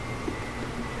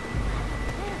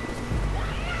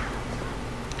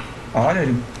 Olha,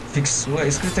 ele fixou, é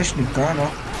isso que ele tá explicando, ó.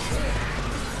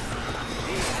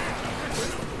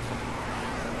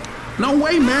 No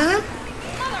way, man.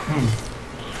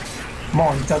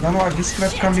 Bom, ele tá dando um aviso que vai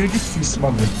ficar meio difícil o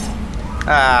bagulho.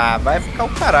 Ah, vai ficar o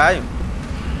caralho.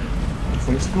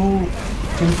 Foi isso que o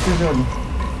time escreveu ali.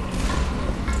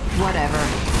 Whatever.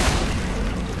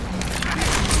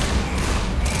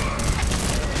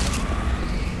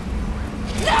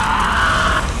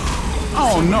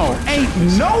 Oh no, ain't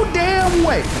no damn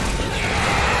way.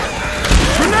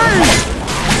 Grenade!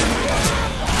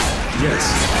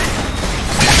 Yes.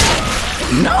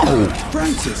 No!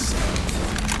 Francis!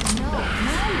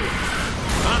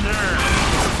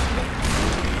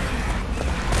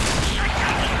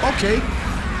 Okay.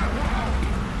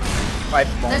 Pipe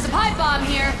bomb. There's a pipe bomb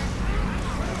here.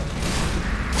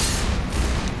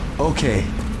 Okay.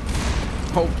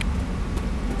 Oh.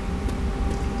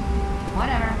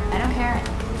 Whatever. I don't care.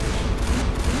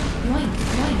 Yoink,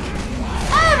 yoink.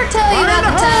 I ever tell you about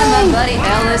the time my buddy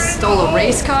Ellis stole a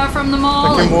race car from the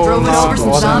mall and drove it over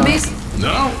some zombies?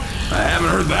 No, I haven't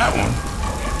heard that one.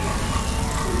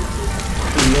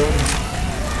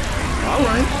 All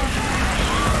right.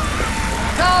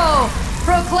 Go!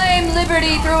 Proclaim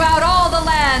liberty throughout all the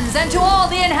lands and to all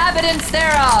the inhabitants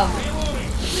thereof!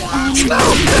 Eu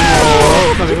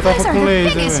tava These are com the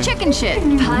laser, biggest velho. chicken shit.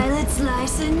 Pilot's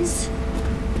license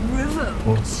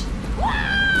revoked.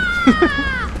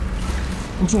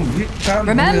 Um zumbi, cara,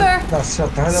 Remember, nasceu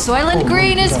atrás da Soylent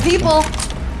Green is people.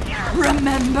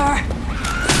 Remember,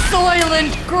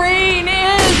 Soylent Green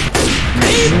is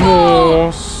people!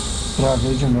 Nossa.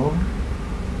 Travei de novo.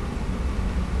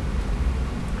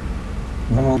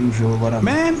 Vamos no jogo agora.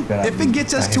 Man, Esperar if it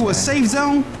gets us to a safe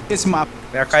zone, it's my...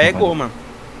 Já carregou, mano.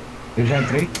 Eu já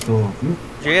entrei, tô, viu?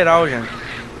 Geral, já.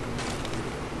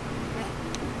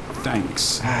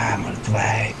 Thanks. Ah, mano, tu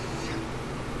vai.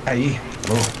 Aí,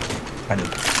 ô, cadê?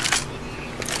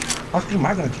 Olha que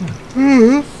máquina aqui,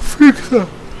 mano. Fixa.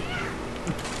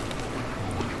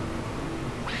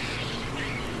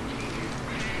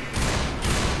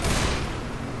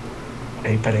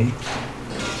 Peraí.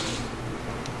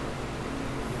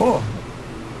 Pô.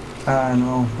 Ah,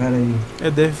 não, peraí.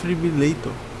 É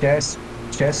defibrillator.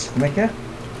 Chess, como é que é?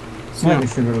 Sim, Não é ó.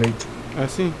 defibrillator. É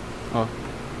assim, ó.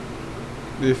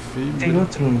 Tem Defibrillator.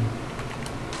 outro.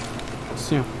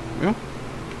 Assim, ó. Viu?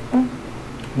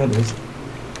 Beleza.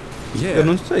 Eu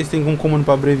não sei se tem um comando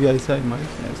pra abreviar isso aí, mas é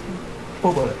assim.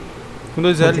 Pô, bora. Com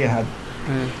 2 Botei L. errado.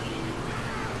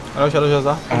 Olha o Shadow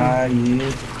Jazar.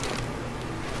 Aí.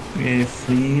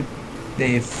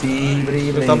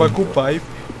 Defibrillator. Eu tava com o pai.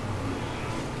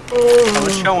 Tá no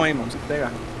chão aí, mano. Você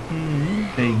pegar.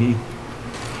 Peguei.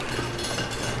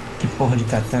 Que porra de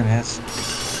katana é essa?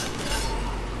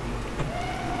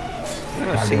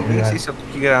 Eu sei, nem sei se eu tô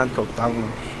que granada que eu tava,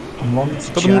 mano.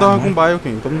 Todo mundo tava com baio,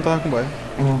 Ken. Todo mundo tava com baio.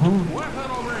 Uhum.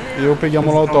 Eu peguei a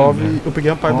molotov. Eu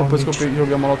peguei a parte depois que eu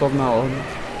joguei a molotov na ordem.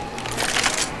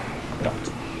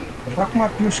 Pronto. Eu tava com uma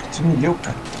pilcha que tu me deu,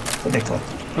 cara. Cadê aquela?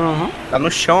 Aham. Tá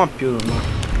no chão a pílula, mano.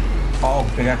 Ó,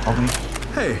 vou pegar, calma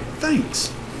aí. Hey,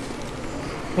 thanks.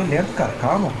 Tô lento, cara,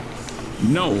 calma.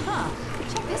 No.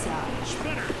 Check this out.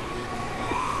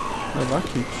 Levar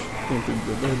kit. Tem que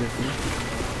dar 2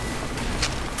 definitivos.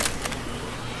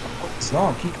 Não,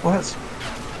 aqui, que porra é essa?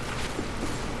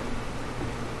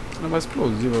 Não é mais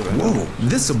explosiva, velho. Whoa,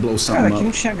 this'll blow Cara, something aqui não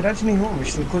up. tinha grade nenhuma,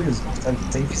 mas tem coisa.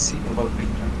 Tá invisível o bagulho.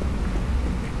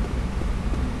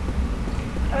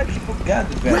 Cara, que bugado,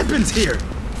 velho. Weapons here.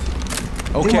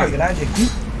 Tem uma Okay. grade aqui?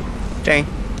 Tem.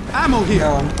 Ammo here.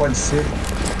 Não, não pode ser.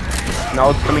 Na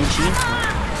outra também tinha.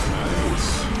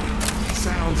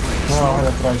 Não, olha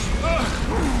atrás.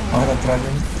 Olha atrás,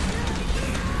 hein?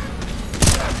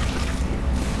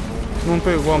 Não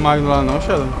pegou a Magno lá não,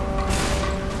 Shadow?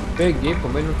 Peguei, pô,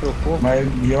 mesmo trocou. Mas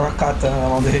deu uma katana na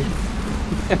mão dele.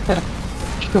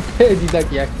 Eu perdi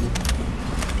daqui a aqui.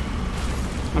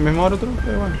 Na mesma hora eu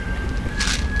troquei, ué.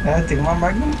 É, tem uma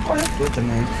máquina no corretor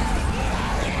também.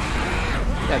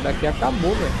 É, daqui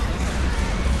acabou, velho.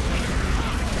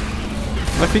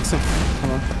 Vai fixa.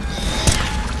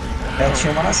 É,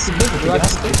 tinha uma na segunda, eu peguei na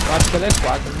segunda. Eu acho que ela é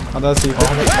 4, né? A da Cica.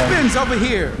 Weapons over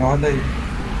here. Não, anda aí.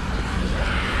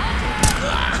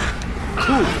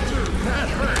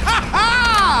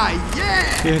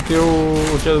 Acerteu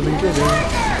o Shadow sem querer.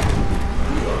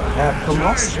 É, porque eu não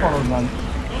assisto falando nada.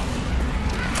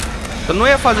 Eu não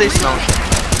ia fazer isso não.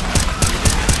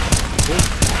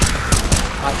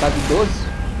 Ah, tá de 12?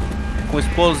 Com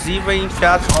explosivo e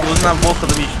enfiado tudo na boca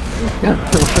do bicho.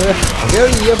 Eu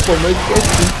ia, pô, mas eu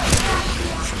esqueci.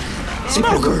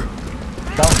 Smoker!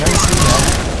 Dá um dano incendiário.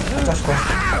 Atrás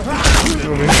costas.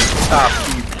 Tá,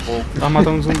 pô. Tá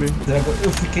matando um zumbi.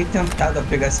 Eu fiquei tentado a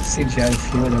pegar esse incendiário e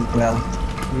fiquei olhando pra ela.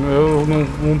 Eu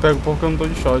não pego porque eu não tô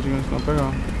de shotgun, senão eu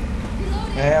pegava.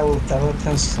 É, eu tava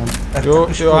pensando.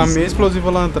 Eu amei explosivo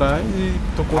lá atrás e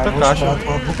tocou outra caixa.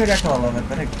 Vou pegar aquela lá, mas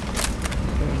peraí.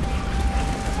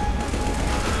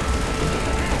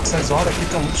 Essas horas aqui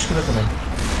estão muito escuras também.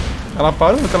 Ela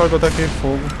parou naquela hora que eu taquei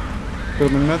fogo.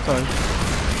 Pelo menos metade.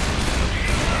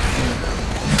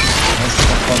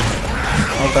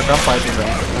 Ela tá capaz, velho.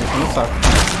 Tá no saco.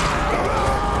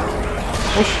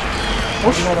 Oxi.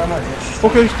 Oxi.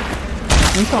 Por que isso?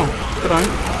 Então,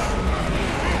 estranho.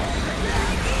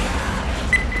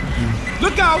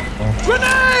 Look out!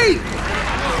 Grenade!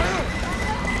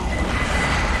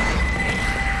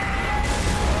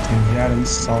 Incendiário,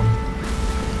 isso salve.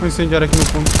 Um incendiário aqui no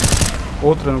fundo.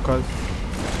 Outra, no caso.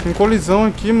 Tem colisão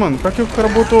aqui, mano. Pra que o cara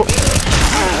botou...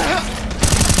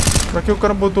 Pra que o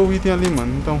cara botou o item ali,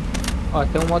 mano? Então... Ó,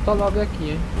 tem um motolog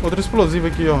aqui, hein? Outro explosivo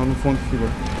aqui, ó, no fundo, filho.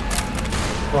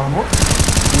 Tu armou?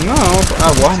 Não,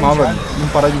 vou armar, velho. Não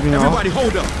parar de vir, ó. Everybody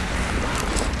hold up!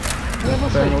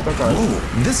 Pega outra casa. Ooh,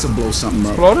 this'll blow something up.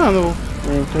 Explorando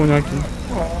o túnel aqui.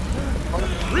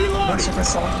 Nossa, o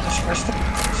pessoal acho que vai ter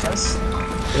chance.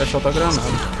 Ele achou outra granada.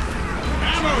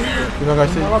 Vou jogar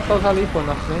esse Tem molotov ali, pô,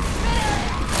 na frente.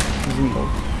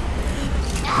 desenvolve.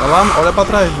 Vai lá, olha pra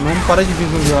trás. Não para de vir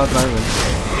zumbi lá atrás, velho.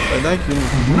 Sai daqui,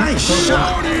 mano. Nice shot!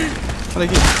 Olha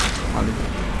aqui. Ali.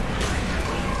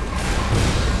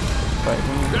 Vai,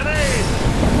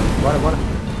 vamos. Bora.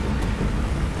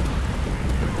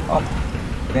 Ó,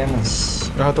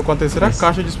 apenas. Eu já tô com a terceira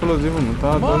caixa de explosivo, mano.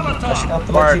 Tá doido. Acho que ela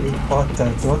tá lá de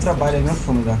porta. Tem outra baile ali no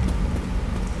fundo, já.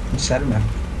 Sério mesmo.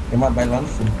 Tem uma baile lá no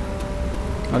fundo.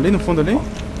 Ali no fundo ali?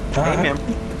 Tá Tem mesmo.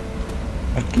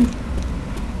 Aqui.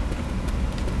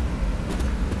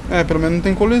 É, pelo menos não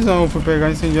tem colisão. Eu fui pegar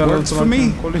e incendiar lá do outro lado,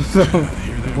 tem colisão.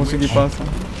 Não consegui passar.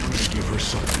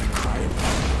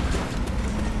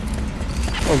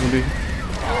 Ó, zumbi.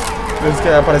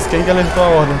 Parece quem que alertou a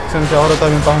horda, sendo que a horda tá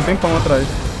vindo para um tempão atrás.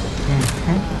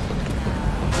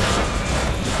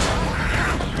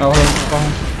 A horda tá...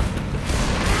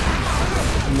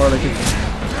 Bora daqui.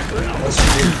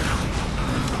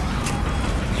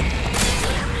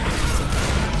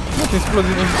 Não tem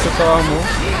explosivo que o pessoal armou.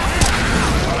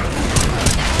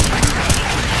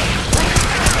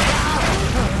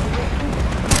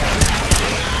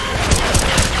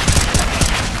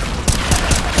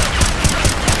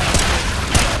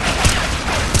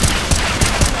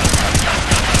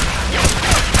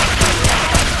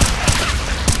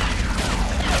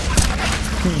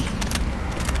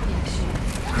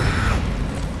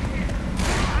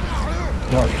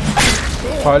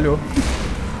 Falhou.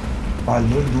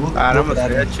 Falhou duro. Caramba,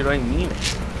 você atirou em mim,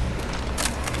 velho.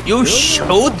 You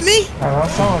shot me?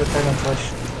 Nossa, hora tá indo atrás.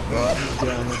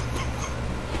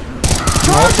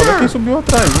 Nossa, olha quem subiu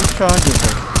atrás. Um charge,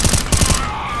 velho.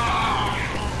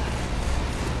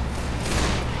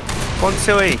 O que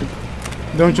aconteceu aí?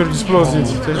 Deu um tiro de explosivo.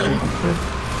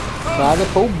 Nada,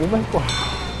 foi o boomer, porra.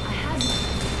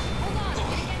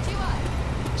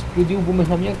 Explodiu o boomer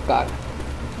na minha cara.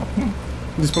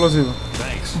 De explosivo.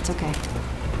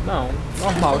 Não,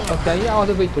 normal, só que aí a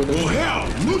ordem veio toda.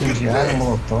 Incendiário,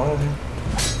 molotov.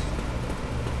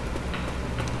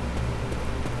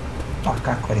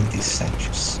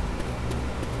 AK-47.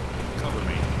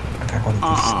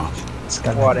 AK-47.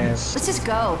 Let's just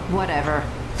go. Whatever.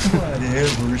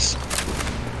 Whatever.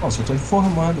 Nossa, eu tô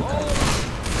informando, cara.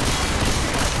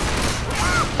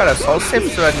 Cara, só você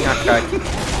precisa vir cá aqui.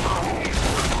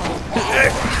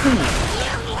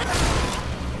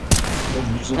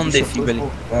 Um defib ali.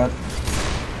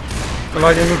 Eu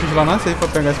larguei meu kit lá na safe pra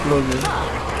pegar explosivo.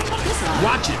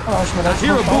 Watch it! Acho melhor te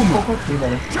botar um pouco aqui,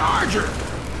 velho. Charger!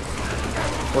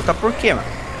 Botar por quê, mano?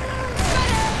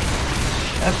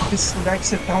 É porque esse lugar que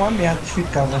você tá é uma merda de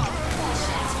ficar, né?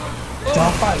 Tem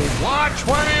uma parede. Watch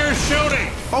where you're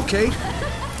shooting! Okay.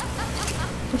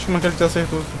 Poxa, como é que ele te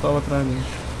acertou se tu tava atrás dele?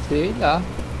 Sei lá.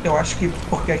 Eu acho que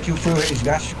porque aqui foi o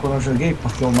resgate quando eu joguei,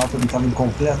 porque o mapa não tava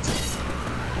incompleto.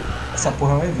 Essa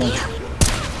porra é um evento.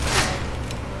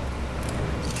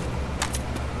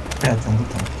 É, tem um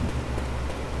botão aqui.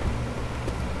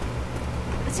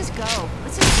 Let's just go.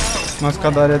 Let's just go. Na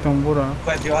escadaria tem um buraco.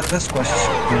 Vai de ordem das costas.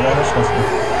 De ordem das costas.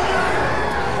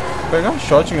 Vou pegar um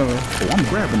shotgun, velho. Oh, I'm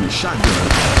grabbing the shotgun.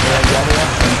 É de ordem da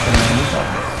frente também, então.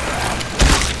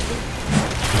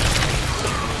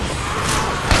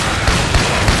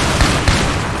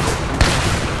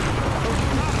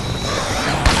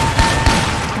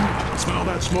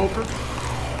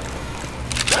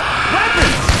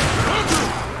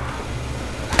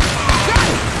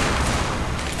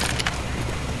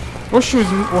 Oxi,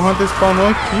 o Hunter spawnou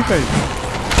aqui, velho.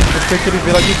 Eu sei que ele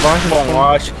veio lá de baixo. Bom, eu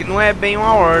acho que não é bem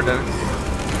uma horda, né?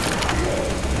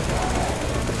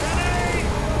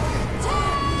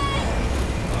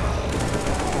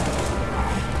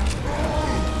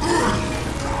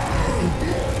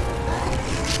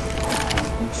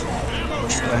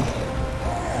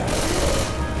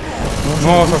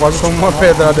 Nossa, quase tomou uma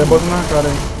pedrada. Bota na cara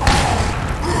aí.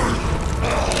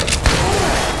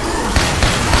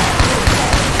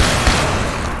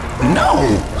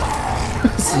 No!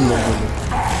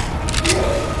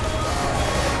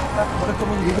 Agora que eu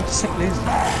não ligo, eu tô sem laser.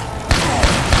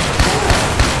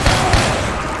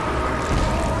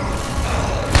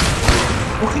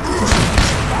 Por que eu tô sem laser?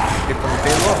 Porque tu não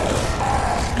pegou.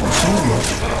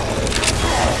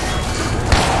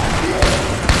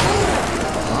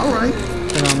 Alright.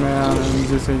 Tem uma meia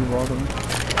 16 de volta, né?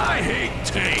 I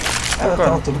hate tanks. Ela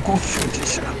tava todo confuso,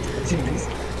 chato. De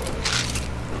laser.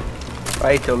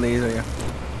 Aí teu laser aí, ó.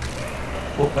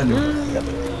 Pô, valeu.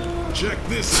 Check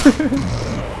this.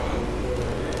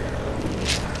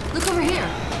 Look over here.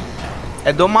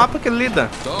 É do mapa que ele lida.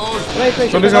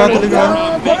 Tô ligado, tô ligado.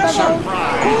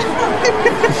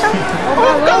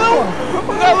 O galão,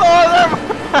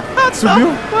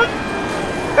 Subiu?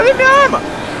 cadê minha arma?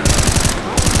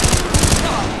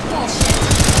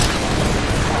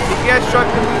 Que é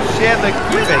choque no cheddar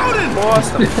aqui, velho?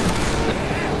 Bosta.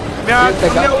 Minha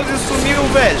Uzi sumiu,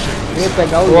 velho. Eu ia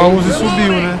pegar o Ou a laser. Uzi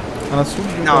subiu, né? Ela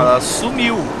subiu. Não, ela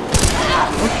sumiu.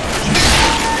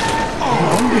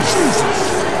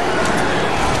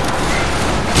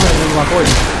 Ele matou ele?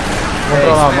 Vamos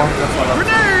pra lá, vamos.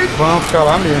 Vamos ficar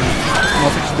lá mesmo.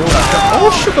 Nossa, te deu.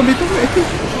 Oxi, eu também tomei.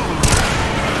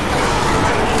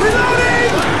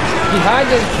 Que raio,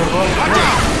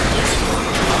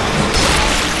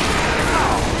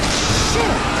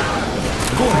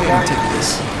 Go ahead and take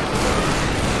this.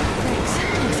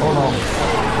 Ou não.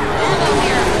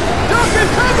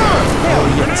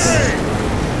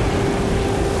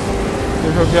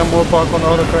 Eu joguei amor pra quando a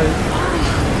hora cair.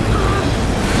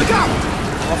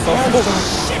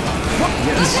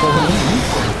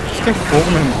 Acho que é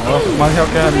fogo, meu irmão. Olha, mais real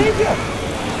que é ali.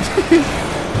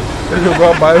 Ele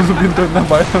jogou a baia, eu subi todo na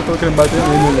baia, eu tô querendo bater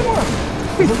nele.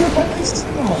 Eu vou botar em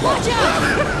cima, mano.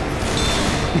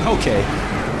 Okay.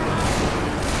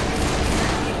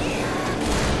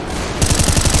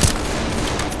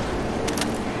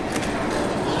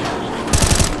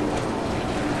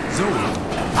 Zoe.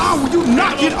 Oh, will you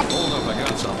knock it off? Hold up, I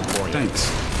got something for you. Thanks.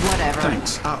 Whatever.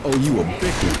 Thanks. I owe you a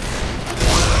big one.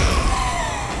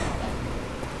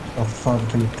 Tá foda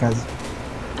aqui em casa.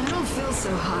 I don't feel so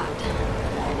hot.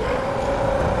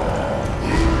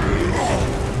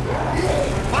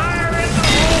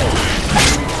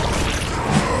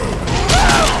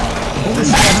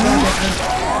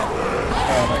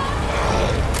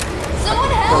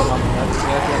 Someone help!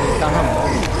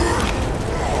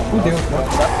 Fudeu,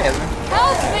 Dá pé, né?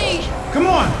 Help me! Come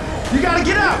on. You gotta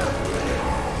get out.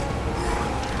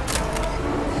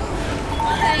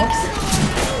 Thanks.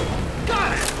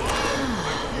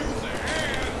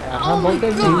 A Ramon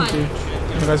teve God.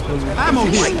 Jogar explosivo. I'm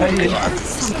okay. Aí,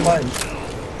 vai.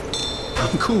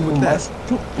 I'm cool with that.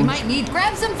 You might need.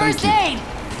 Grab some first aid!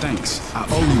 Thanks. I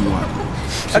owe you one.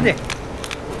 Cadê?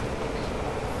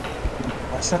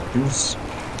 Essa Pills.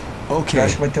 Eu Okay.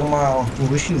 acho que vai ter um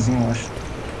rushzinho, eu acho.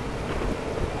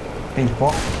 Tem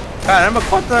pó? Caramba,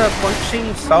 quanto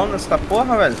tinha sal nessa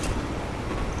porra, velho?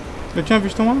 Eu tinha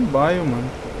visto uma baia, mano.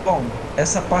 Bom,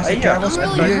 essa parte Aí, aqui é ó. água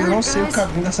fria, eu não sei o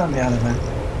caminho dessa merda, velho.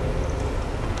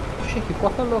 Oxe, que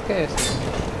porta louca é essa?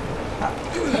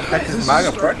 Tá que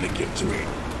esmaga, porra.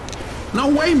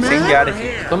 No way, man. Incendiário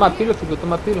aqui. Toma pilha, filho,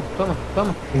 toma pilha. Toma,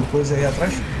 toma. Tem coisa aí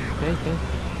atrás? Tem.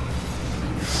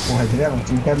 Porra, Adriano,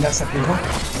 tu não quer me dar essa coisa, não?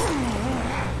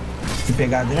 Se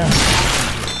pegar, Adriano?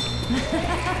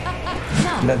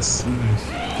 Lá de cima.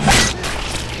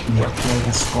 E aqui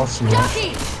nas costas, eu acho.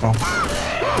 Jockey! Não.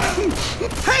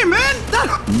 Hey, man.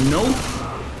 No.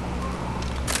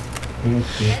 Tem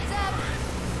aqui.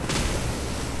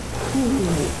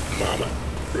 Mama,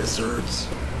 this hurts.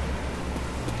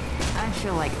 I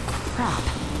feel like crap.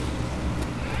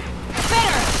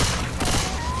 Better!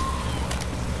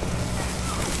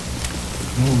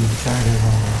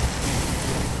 Caramba.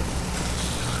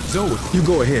 Zoe, you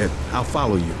go ahead. I'll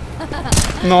follow you.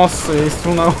 Nossa, isso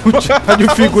na última de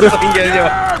figura.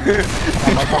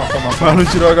 Mas não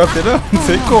tirou HP não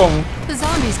sei como. The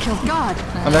zombies killed God.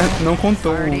 Aliás, não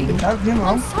contou. Tá vendo,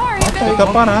 não? I'm sorry, Ele Bill. tá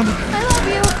parado. I love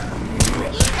you.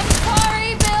 I'm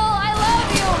sorry, Bill. I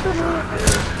love you.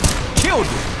 Killed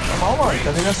it. Tá mal, mano.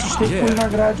 Tá vendo? Assustei com ele na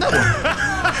grade, pô.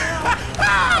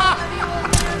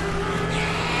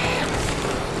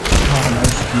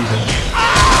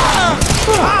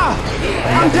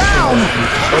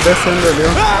 Tô descendo ali,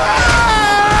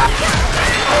 ó.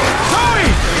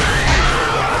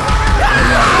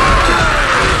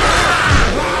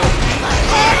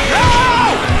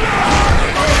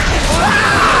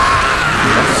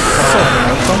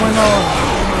 Toma aí na hora.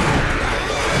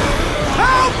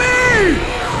 Help me!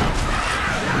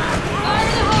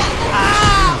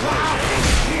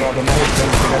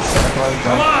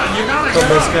 Se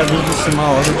soubesse que ia vir de cima a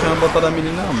hora, eu tinha botado a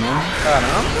menina na mão.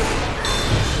 Caramba.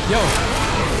 Yo,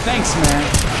 thanks, man.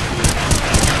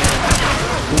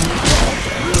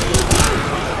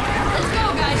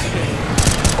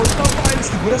 Ô, pai,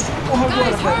 segura essa porra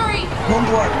agora, velho.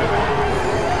 Vambora.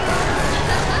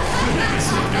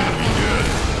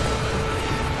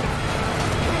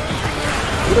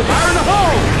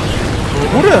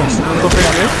 Segura! Não tô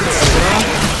pegando.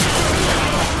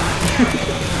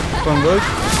 Tão doido?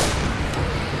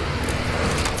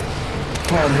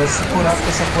 Mano, vai se curar porque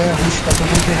essa porra é russa, tá todo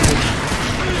mundo vermelho.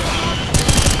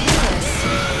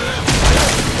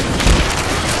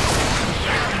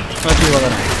 Aqui,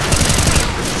 galera.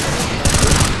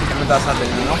 Quer me dar essa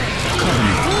dele, não?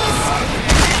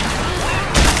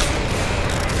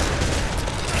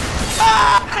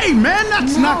 Hey, man,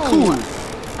 that's not cool.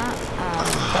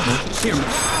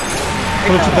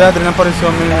 Quando tiver a Adriana apareceu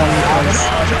a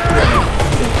menina.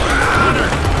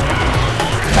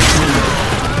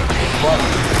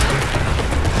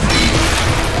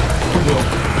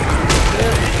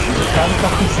 O cara não tá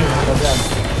fugindo, tá vendo?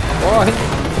 Corre.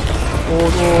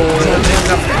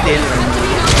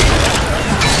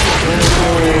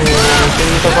 Tem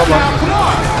muita pra baixo.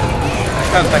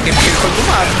 Cara, tá aqui porque ele foi do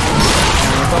mato.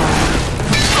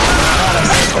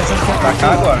 Pra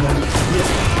cá agora.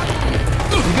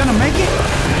 You gonna make it?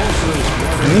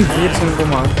 Nem vi ele sendo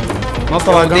tomado. Nossa,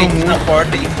 tá Eu lagando dei aqui na muito.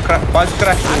 porta e quase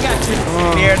crashou.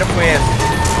 Que merda foi essa?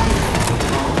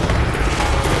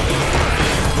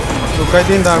 Eu caí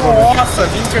dentro d'água, velho. Nossa,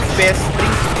 20 FPS, 30.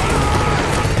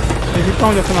 Tem que ir pra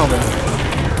onde afinal, velho?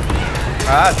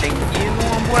 Ah, tem que ir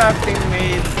num buraco que tem no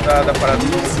meio da parada.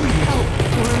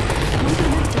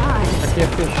 Aqui é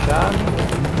fechado.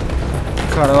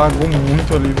 Cara, lagou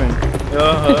muito ali, velho.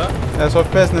 Aham. É só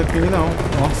FPS, não é ping não.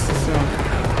 Nossa senhora.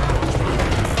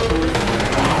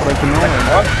 Por aqui não, velho.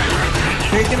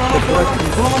 Tem que não,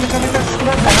 pula uma mecânica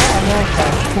escura, não,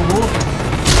 cara. Pulou.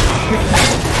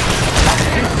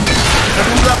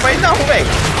 Não dá pra ir não, velho.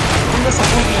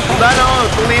 Não dá não, eu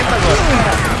tô lento agora.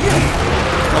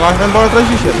 Ela vai embora atrás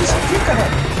de gente.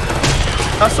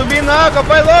 Tá subindo água,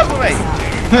 vai logo, velho.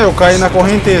 Eu caí na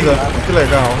correnteza. Que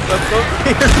legal. Eu tô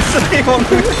pensando aí, mano.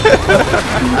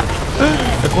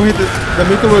 A correnteza da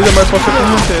mitologia mais forte é a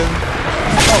correnteza.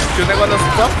 Tinha o negócio da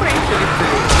sua frente ali.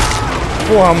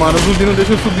 Porra, mano, o zumbi não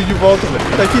deixa eu subir de volta, velho.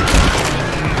 Tá aqui.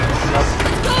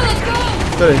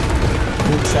 Pera aí.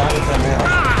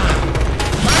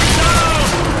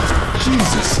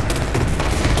 Jesus.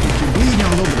 You're bleeding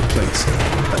all over the place.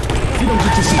 If you don't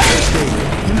get your some first aid,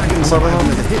 you're not gonna survive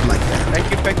another hit like that.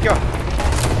 Aqui, ó.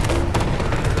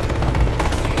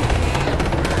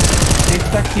 Tem que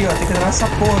tá aqui, ó. Tem que dar essa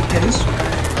porra aqui, é isso?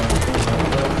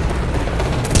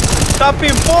 Tá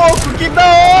pipoco, que da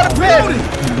hora, velho.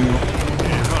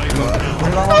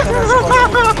 Vamos lá, lá,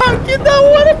 Que da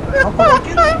hora,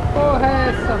 Porra, é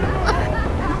essa?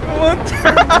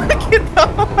 que da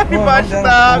hora embaixo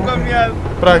da água, minha.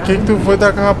 Pra que tu foi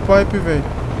tacar a pipe, velho?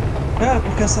 Cara,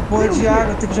 porque essa porra é de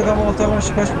água, tem que jogar molotov nas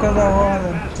costas por causa da hora.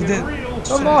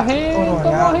 Tô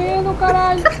morrendo,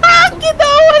 caralho. Que da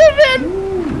hora, velho.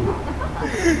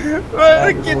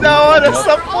 Mano, que da hora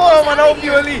essa porra, mano. Olha o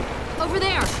Bill ali. Over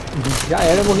there. Já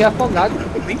era, eu morri afogado.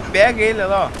 Nem pega ele, olha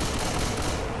lá, ó.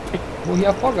 Morri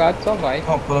afogado, só vai.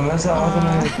 Ó, pelo menos a ordem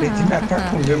não perdi minha cara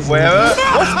com Deus.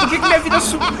 Nossa, por que minha vida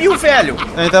subiu, velho?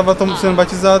 A gente tava sendo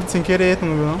batizado sem querer, tu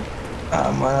não viu não?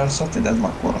 Ah, mano, era só ter dado uma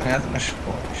correta nas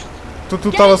costas.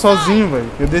 Tu tava sozinho, velho.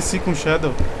 Eu desci com o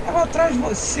Shadow. Tava atrás de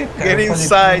você, cara. Get Eu inside,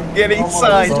 falei, get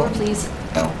inside. Door, please.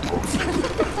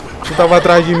 Tu tava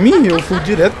atrás de mim, eu fui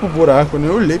direto pro buraco. Eu nem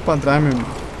olhei pra trás, meu irmão.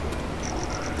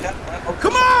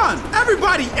 Come on,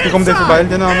 everybody, Tem como derrubar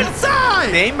ele? Não, né?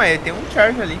 inside! Tem, mas tem um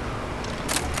charge ali.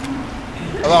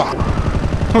 Olha lá,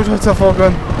 ó. O Jorge se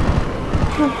afogando.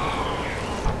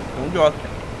 Um idiota.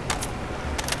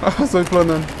 Ah, só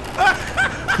explanando.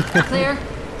 Clear.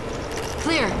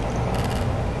 Clear.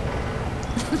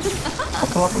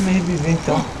 Bota lá pra me reviver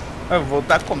então. Eu vou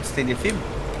voltar como? Você tem defib?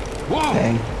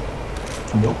 Tem.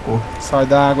 Deu corpo. Sai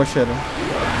da água, Shadow.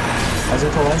 Mas eu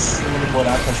tô lá em cima do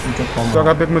buraco, acho que não tem como. Teu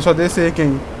HP começou a descer,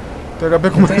 quem? Teu HP Não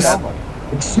tem começou. não, mano.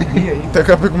 Eu subi aí. Teu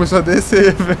HP começou a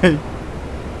descer, velho.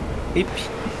 Ip.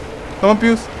 Toma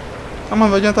pills. Ah, mas não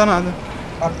vai adiantar nada.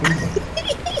 Ah, puta.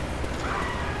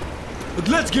 But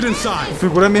let's get inside. O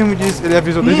figura mesmo disse, ele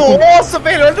avisou desde Nossa,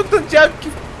 velho, olha o tanto de água que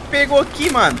pegou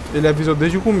aqui, mano. Ele avisou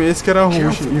desde o começo que era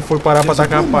rush e foi parar pra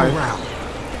atacar a pai.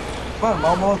 Mano,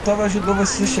 mas o Molotov ajudou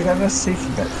você a chegar na safe,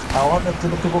 velho. A horda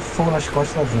toda pegou fogo nas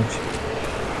costas da gente.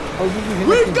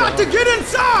 We've got to get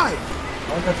inside.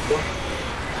 A horda toda.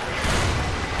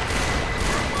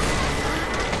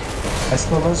 Mas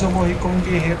pelo menos eu morri como um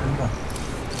guerreiro, mano.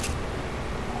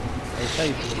 É isso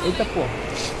aí, pô. Eita porra.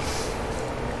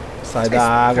 Sai da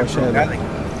água, Xandão.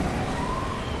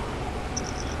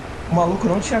 O maluco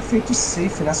não tinha feito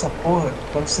safe nessa porra.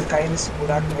 Quando você caía nesse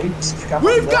buraco aí, você ficava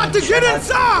We've andando, got to get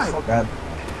inside. afogado.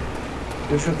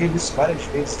 Eu joguei isso várias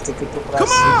vezes, tem que procurar Come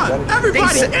safe on, várias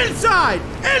everybody, vezes. inside,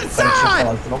 O cara tinha inside.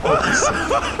 falado que não pode ser.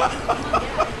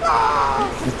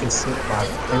 No terceiro mapa,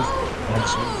 eu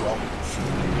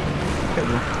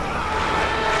pegou.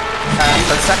 Ah,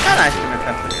 tá de sacanagem com a minha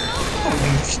cara.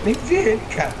 A gente nem vê ele,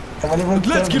 cara. Tava levantando,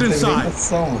 Let's get não tem inside. nem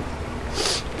noção, mano.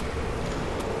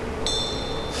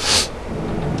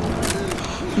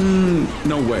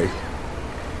 No way.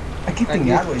 Aqui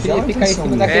tem água já? Ele fica aí em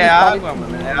cima daquele É pallet. água,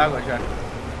 mano, é água já.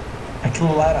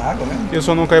 Aquilo lá era água, né? Eu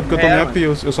só não caí porque eu tomei a mano.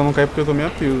 pills. Eu só não caí porque eu tomei a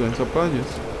pills, velho. Só por causa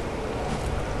disso.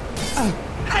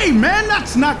 Hey man,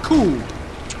 that's not cool.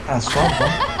 Ah, só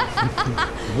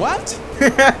bom. What?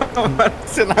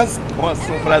 Você nasceu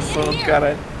assombração do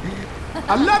caralho.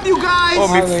 I love you guys. Pô,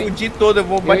 me eu- fudi todo, eu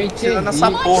vou batizar nessa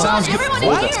entendi. porra. Sounds good.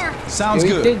 Everyone What? here. Sounds Eu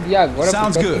good. entendi agora,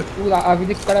 Sounds porque good. tipo, a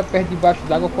vida que o cara perde debaixo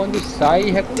d'água quando sai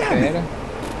e recupera.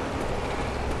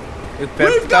 Eu espero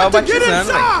que We've tava got to get batizando,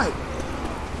 velho. inside.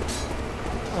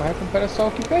 Não, recupera só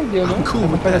o que perdeu, não? I'm cool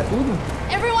with Recupera that. tudo.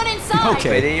 Everyone inside.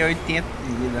 Okay. Esperei 80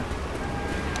 de vida.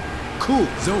 Cool,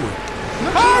 Zoe.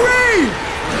 Hurry!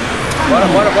 Bora,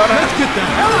 bora, bora. Let's get the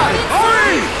hell out.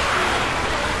 Hurry!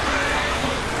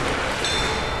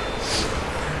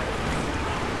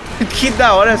 Que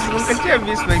da hora, eu nunca tinha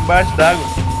visto lá embaixo d'água.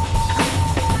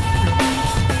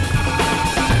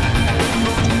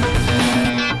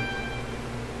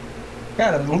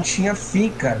 Cara, não tinha fim,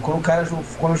 cara.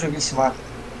 Quando eu joguei esse mapa.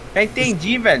 Já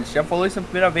entendi, velho. Você já falou isso a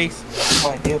primeira vez.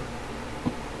 Maneiro.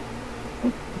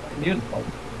 Maneiro, Paulo.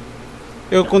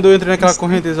 Quando eu entrei naquela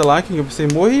correnteza lá, que eu pensei,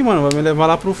 morri, mano, vai me levar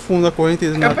lá pro fundo da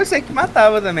correnteza. Eu pensei que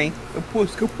matava também.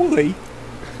 Isso que eu pulei.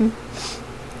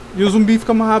 E o zumbi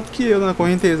fica mais rápido que eu na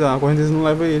correnteza. A correnteza não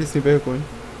leva ele, sem vergonha.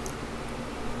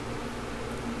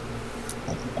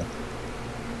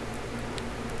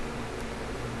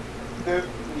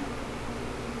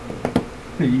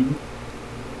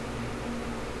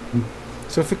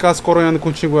 Se eu ficasse coronhando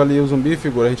contigo ali o zumbi,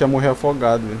 figura, a gente ia morrer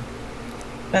afogado, velho.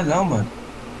 É não, mano.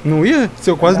 Não ia? Se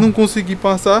eu quase não consegui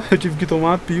passar, eu tive que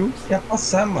tomar a pills. Ia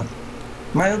passar, mano.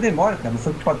 Mas eu demoro, cara. Não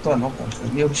foi culpa tua, não, cara.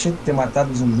 Eu tinha que ter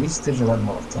matado os zumbis e ter jogado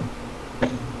molotov.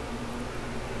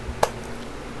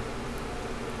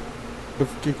 Eu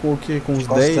fiquei com o quê? Com uns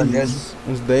Costa 10,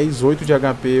 uns 10, 8 de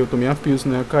HP. Eu tomei a pills,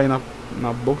 né? Eu caí na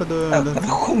boca da... Eu tava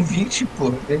com 20,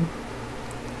 pô.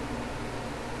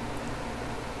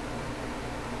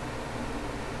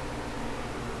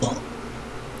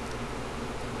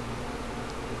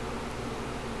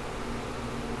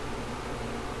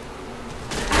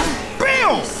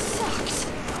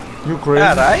 You crazy?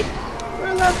 Carai. Foi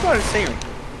aleatório, senhor.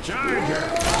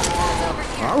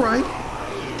 All right.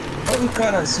 Olha o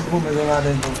cara segunda do nada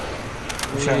aí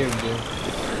no chão.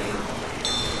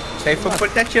 Isso aí foi por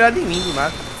ter atirado em mim, do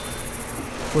nada.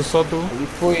 Foi só tu. Ali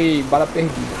foi bala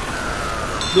perdida.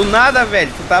 Do nada,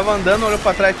 velho. Tu tava andando, olhou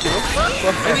pra trás e tirou.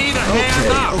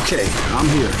 Okay, I'm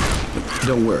here.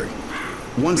 Don't worry.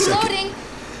 1 second. Loading.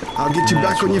 I'll get you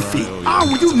back on your feet. Oh,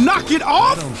 will you knock it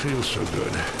off?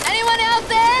 Anyone out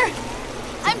there?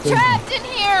 I'm trapped in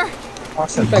here.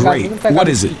 Nossa, Great. What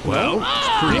is it? Well,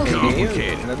 pretty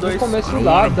complicated. Era No dois. começo I don't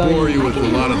lá, want to bore Dani. you with a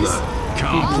lot of the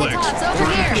complex It's over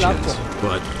here. fractions,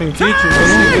 but Tem kit? Eu não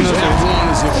vi, as né? long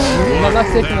as it Não é da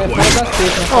works seca, né? that Fora way. da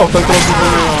seca. Ó, o tanque do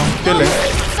zumbi, ó. Pelé.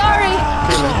 Sorry.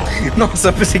 Nossa,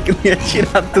 eu pensei que não ia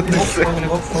tirar tudo isso.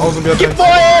 Ó o zumbi Que atrás.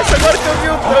 porra é essa? Agora que eu vi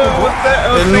o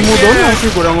Ele não mudou não,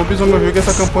 figura. É um lobisomem. Eu vi que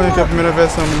essa campanha aqui é a primeira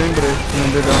versão, me lembrei. O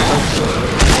nome dele é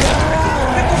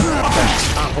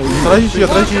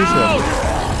atrás de ti, chefe.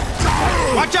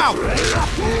 Watch out!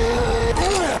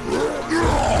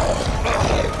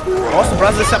 Nossa, o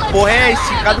braço dessa porra é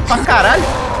esticado pra caralho.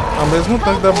 É o mesmo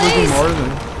tanque da Blue do Morris,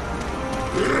 né?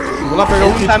 Vou lá pegar o Ele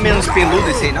não kit. tá menos peludo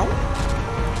esse aí, não?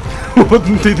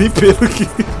 Não tem nem pelo aqui.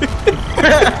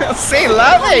 Sei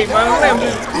lá, velho, mas não lembro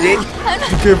desse jeito.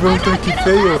 Tu quebrou um tanque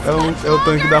feio? É o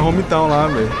tanque da Hometown lá,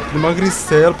 velho. De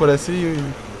magricelo, parece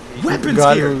Weapons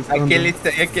galho.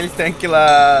 Aquele tanque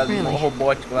lá, do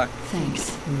robótico lá.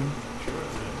 Thanks.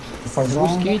 Fazer Pega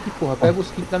os kits, porra. Pega os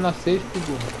kits da na sexta,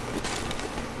 porra.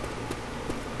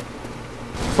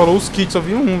 Falou os kits, só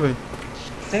vi um, velho.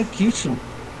 Tem kit.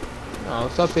 Não,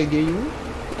 eu só peguei um.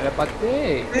 Era pra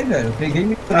ter. Tem, velho. Eu peguei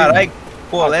me. Caralho,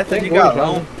 coleta de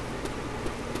galão.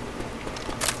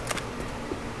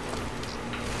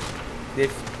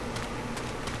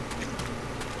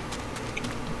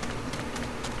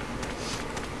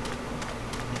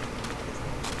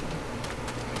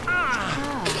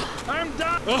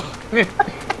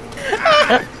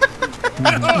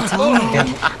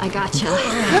 I gotcha.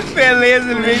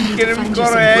 Beleza, ele veio querendo me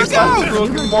coroar e passou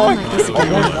que morre.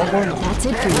 That's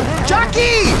it for you.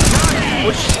 Jockey!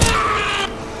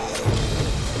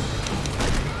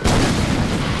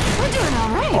 We're doing all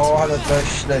right. Olha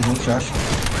atrás da gente, eu acho.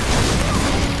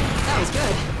 That was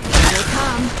good. Here they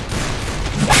come.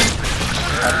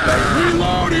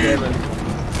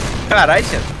 Caralho,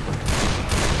 chefe.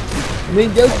 Nem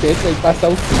deu tempo de passar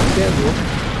o kit, entendeu?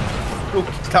 O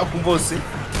que tava com você?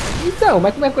 Então,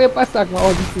 mas como é que eu ia passar com uma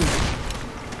ordem assim?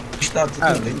 Está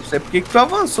tudo bem. Não sei por que tu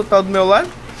avançou, tá do meu lado.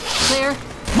 Clear.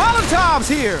 Molotov's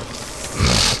here!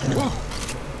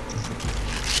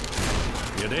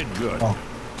 You did good.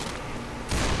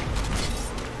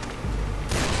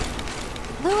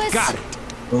 Lewis. Got it.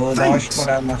 Vou dar uma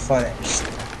explorada na floresta.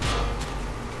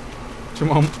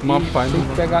 Tinha uma página.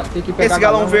 Tem que pegar Esse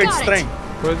galão galão. verde estranho.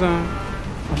 Pois é.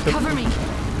 Cover me.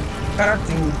 Cara,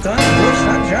 tem um tanque, 2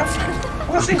 tanques já?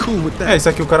 Como assim? Cool with É, that. esse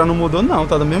aqui o cara não mudou não,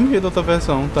 tá do mesmo jeito da outra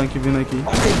versão, o tanque vindo aqui.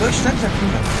 Ó, tem 2 tanques aqui,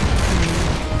 velho.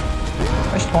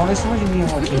 Mas spawn em cima de mim,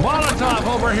 um aqui. Molotov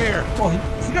over here. Porra,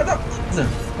 filha da puta.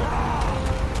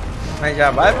 Mas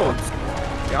já vai, pô.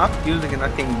 Tem uma pilha que não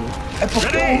atendeu. É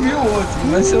porque eu ouvi o outro,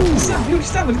 mas eu não sabia onde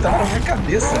estava, ele tava na minha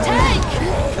cabeça.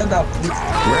 Filha da puta.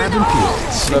 Grab and peel.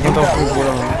 Levantar o fogo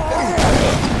lá.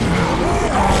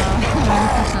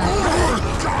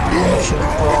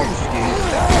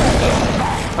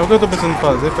 É o que eu tô pensando em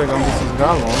fazer, pegar um desses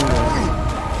galões, velho.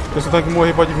 Porque se o tanque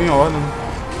morrer pode vir ordem.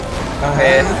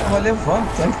 É, eu tava levando o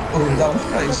tanque, pô, dá um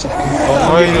pra isso.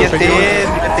 Olha aí, Devia eu peguei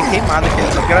outro. ter queimado aquele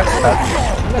desgraçado.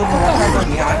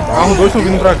 Ah, os dois estão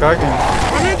vindo pra cá, aqui.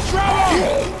 Olha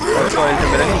só, ele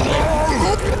também era ninguém.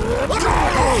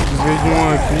 Desviei de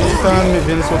um aqui e tá me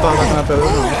vendo se eu tava atacando a pedra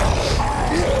ou não.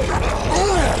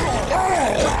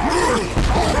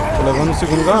 Tô levando o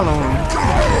segundo galão, né?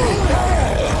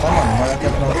 Ó, mano, vai até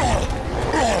pra lá.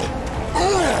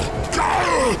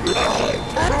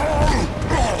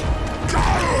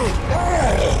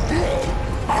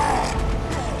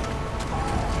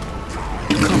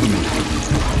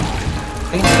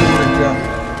 Tem tudo aqui, ó.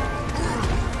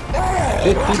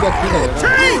 Tem tudo aqui, galera.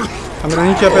 A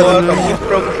menina tinha Pô, pedra eu tô no... muito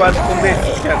preocupado com o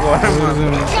Berk agora,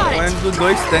 mano. Levando dos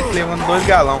 2 tanques, levando 2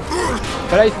 galão.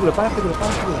 Pera aí, segura, para. A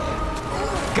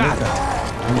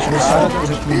gente não sabe a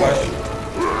coisa aqui embaixo.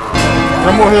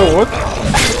 Já morreu o outro?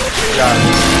 Já.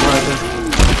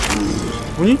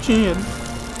 Bonitinho ele.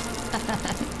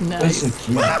 Olha isso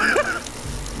aqui, ó.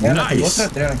 Tem outra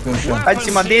drena aqui, eu chamo. Tá de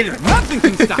cima dele?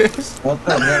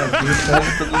 Outra drena aqui, eu chamo.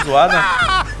 Tudo zoado, né?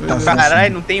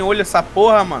 Caralho, não tem olho essa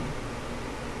porra, mano.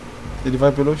 Ele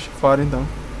vai pelo faro então.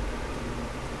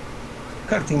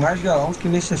 Cara, tem mais galão que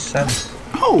necessário.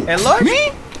 Oh, É lógico.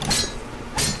 me?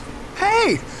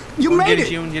 Hey, you made it.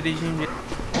 Dirigir.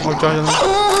 Ó, o Charger não.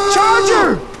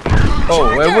 Charger!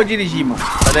 Oh, eu vou dirigir, mano.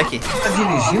 Sai daqui. Tá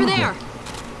dirigindo? Over there.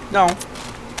 Não.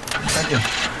 Cadê?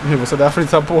 Ih, você dá a frente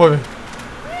dessa porra, velho.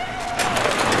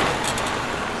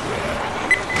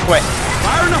 Ué.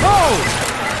 Fire in the hole!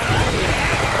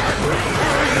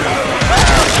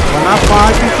 Vai na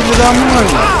parte, filho da mãe.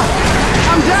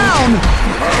 I'm down!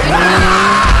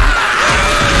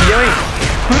 E eu, hein?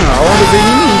 A onda veio em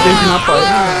mim, tem que ir na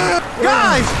parte.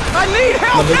 Guys, I need Ainda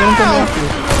help! bem que eu não tomei aqui.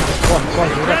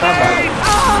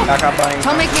 Vai acabar, hein?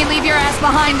 Don't make me leave your ass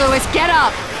behind, Lewis. Get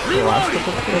up. Peguei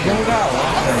um galão,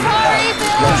 velho. Sorry,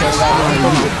 Bill.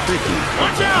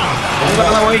 Vamos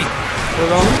galão aí.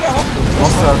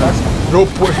 Nossa,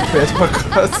 dropou FPS pra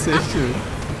cacete, velho.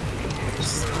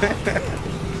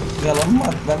 O galão não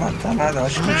vai matar nada, eu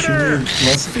acho que o time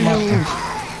lança que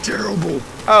matar. Terrible.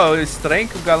 Ah, o estranho é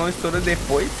que o galão estourou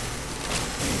depois.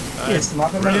 Esse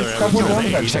mapa é pra gente ficar bolando,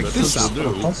 velho. Check this out.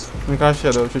 Vem cá,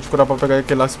 Shadow, deixa eu te curar pra pegar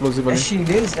aquele lá explosivo É ali.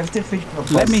 chinês, deve ter feito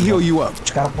propósito. Let me heal you up.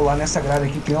 Os caras pular nessa grade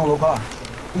aqui que não louco, ó lá.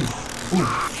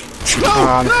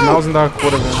 Ah, no finalzinho da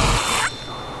cura, velho.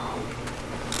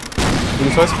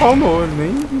 Ele só spawnou, ele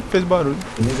nem fez barulho.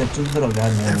 Eles é tudo drogado,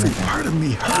 né? Every part of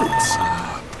me hurts.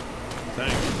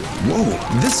 Whoa,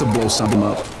 this'll blow something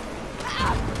up.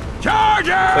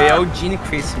 Foi a Eudine que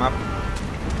fez esse mapa.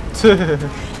 Vamos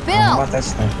Bill. matar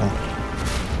esse tanque, então.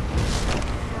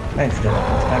 Vai, filha da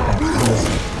puta, vai cá.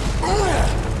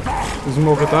 O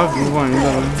Smoker tá vivo ainda,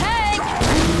 velho.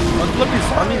 Quanto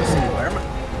lobisomem esse arma?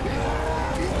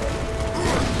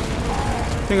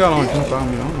 Tem galão aqui no carro,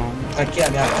 não. Aqui a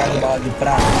minha cara de bala de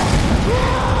prata.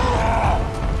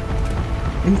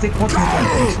 Ele não tem quanto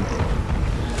recompensa.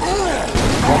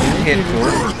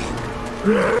 Retorno.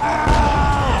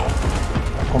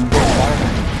 Como bombar,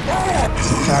 né?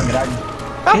 Tinha uma grade.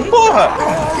 Ah, porra!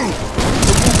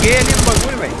 Eu buguei ali no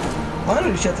bagulho, velho. Mano,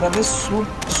 ele te atravessou.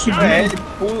 Subiu. É, ele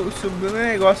subiu no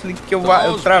negócio ali que eu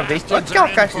travei. Olha aquela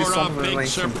caixa de som lá em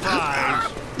cima.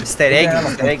 Easter egg,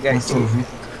 easter egg, guys.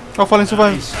 Eu falei isso,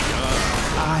 vai. I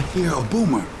hear a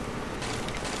boomer.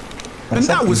 And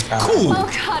that was cool. Oh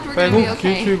God, we're Pega gonna be o que,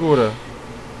 okay. figura?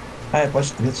 Ah, é,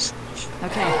 pode crer.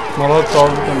 Okay.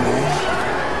 Molotov também.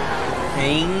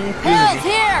 Em Hell's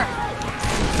here!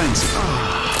 Thanks.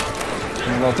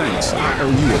 Well, thanks. Oh,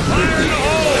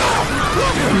 you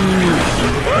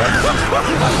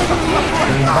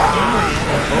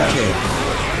okay.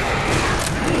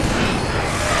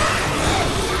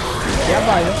 Já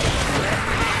vai, né?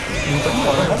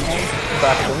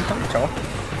 Tá bom, então tchau.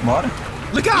 Bora.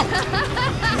 Look out!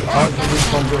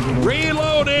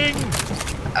 Reloading!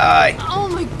 Ai. Oh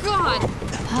my God!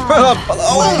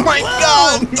 Oh my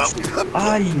god!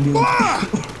 Ai, meu.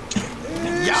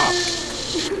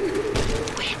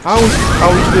 A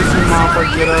ult desse mapa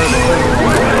aqui era...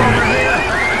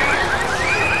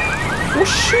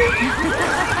 Oxi!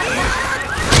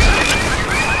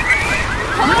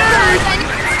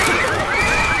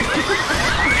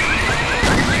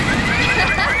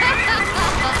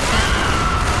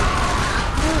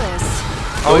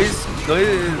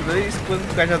 Dois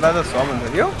quando cajadada só, mano,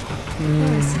 viu?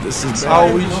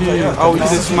 A ult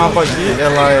desse mapa aqui,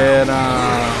 ela era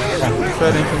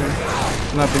diferente, né?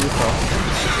 Na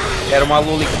habilidade. Era uma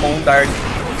Luli com um dart.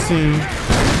 Sim.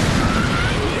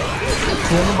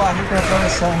 Tinha no barril pra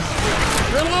atravessar.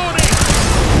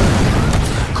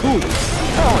 Cool.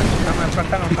 Não, não é pra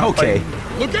cá não. Tá, Okay.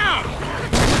 Look out!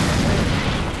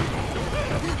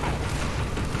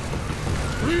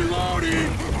 Reloading!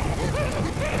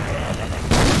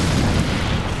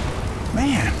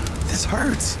 Man, this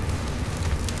hurts.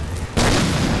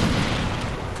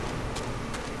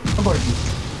 Tá bom, aqui.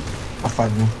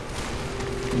 Afaguinho.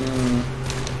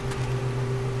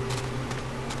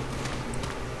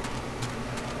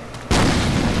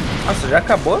 Nossa, já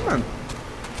acabou, mano?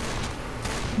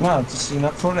 Mano, tô seguindo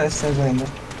a floresta ainda.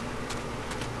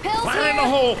 Hell's Fire in here! the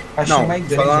hole! Achei Não, uma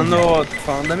igreja.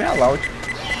 falando da minha loud.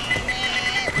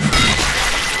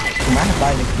 Tem mais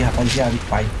baile aqui, rapaziada.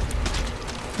 Pai.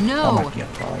 Toma No! aqui, ó.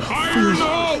 Fire in the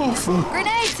hole!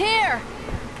 Grenades here!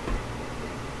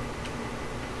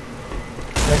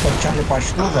 Será que é o Charlie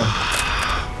Pastor, velho?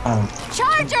 Ah,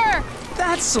 Charger!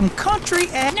 That's some country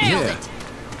ass. Nailed it!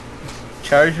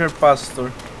 Charger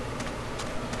Pastor.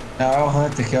 é o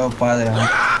Hunter que é o padre. Né?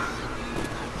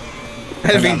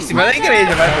 Ele vem de cima da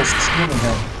igreja, vai. É o esquino,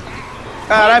 velho.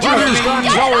 Caralho, Get meu it filho.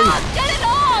 off! Get it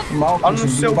off! Mal, Olha o no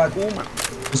zumbi seu bateu. cu, mano.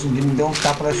 O zumbi me deu um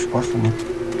tapa nas costas, mano.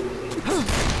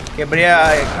 Quebrei a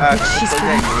coisa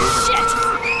da igreja. Shit!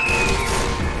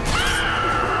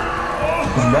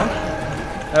 Os brancos?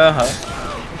 Aham.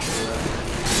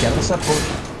 Quebra essa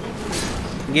porra.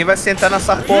 Ninguém vai sentar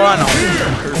nessa porra, não.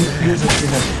 Tem piso aqui,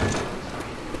 né?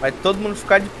 Vai todo mundo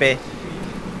ficar de pé.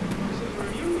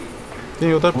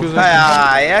 Tem outra pisa aqui.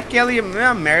 Ah, é aquela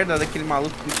mesma merda daquele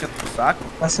maluco que tinha no saco.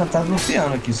 Tá sentado no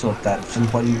piano aqui, seu otário. Você não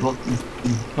pode ir bloquear.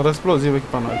 Outra explosiva aqui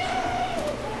pra nós.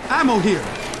 Ammo here.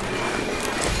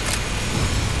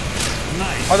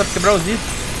 Roda pra quebrar os itens.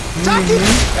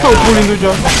 Tô o pulinho do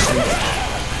John.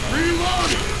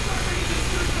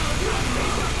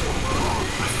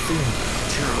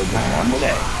 Ah,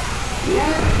 moleque.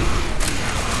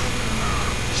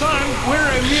 Son,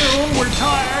 we're immune, we're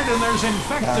tired, and there's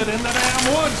infected in the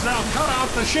damn woods. Now cut out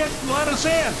the shit and let us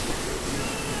in.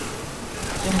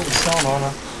 Tem munição não,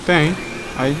 né? Tem.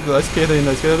 Aí da esquerda ainda,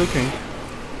 da esquerda do quem?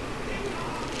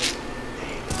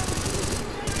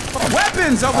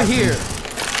 Weapons over here.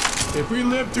 If we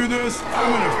live through this,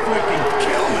 I'm gonna freaking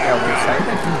kill É, eu vou sair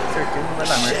daqui, com certeza não vai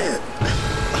dar merda.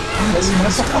 Mas não é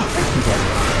só porta aqui,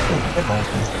 velho. É bom,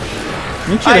 cara.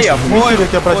 Mentira, Aí, ó, mentira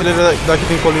que a prateleira daqui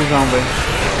tem colisão, velho.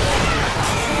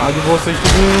 A de vocês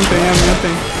tudo não tem, a minha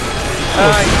tem.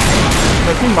 Ai,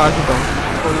 Tá aqui embaixo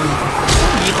então.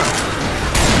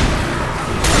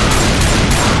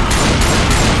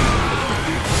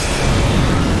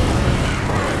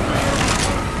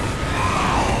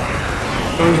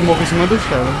 Tem um smoke em cima do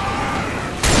chão.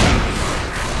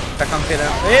 tá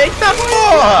camperando. Eita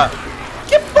porra!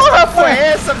 Que porra foi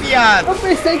essa, viado? Eu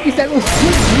pensei que isso era um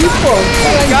subir, pô.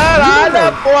 Caralho,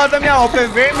 a porra da minha roupa é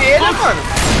vermelha, mano.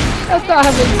 Eu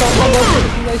tava vendo só um negócio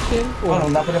se mexendo, pô. Pô,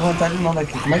 não dá pra levantar ele não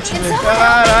daqui. Como é que tira?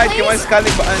 Caralho, tem uma escada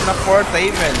na porta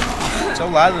aí, velho. Do seu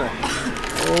lado, velho.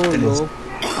 Ô, louco.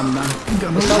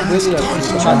 Eu salvei ele aqui.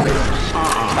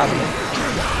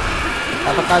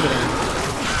 Tava cagando.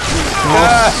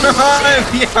 Caralho,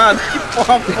 viado, que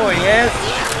porra foi essa?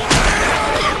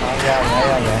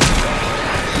 Ai.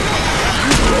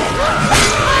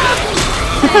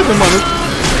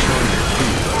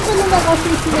 Quando o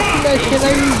negócio em cima se mexendo,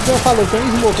 aí o John falou, tem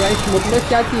um smoke, aí o smoke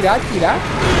comecei a atirar.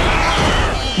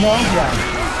 Não, viado.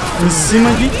 Em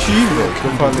cima de ti, velho, que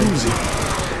eu falei.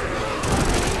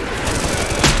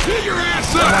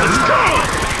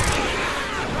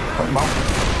 Mal.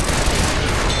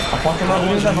 A porta não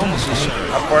abriu ainda não.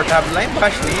 A porta abre lá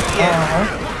embaixo, nem que é.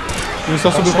 Ele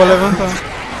só subiu pra levantar.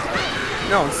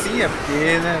 Não, sim, é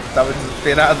porque, né, tava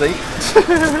desesperado aí.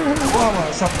 Porra, mano,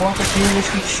 essa porta aqui eu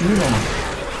acho que tira, mano.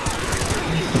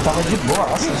 Eu tava de boa,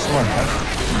 nossa, eu sou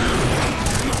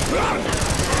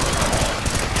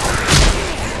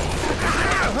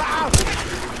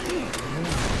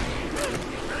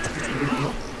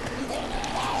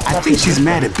I think she's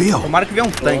mad at Bill. Tomara que venha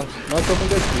um tanque. Não tô com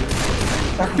defeito.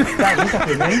 Tá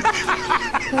bem?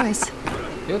 Louis,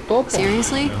 Eu tô, pô.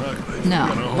 seriously? No.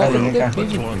 Não tô com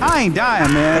defeito. I ain't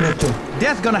dying, man.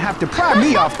 Death's gonna have to pry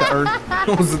me off the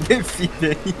earth. Usa o defile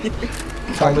aí.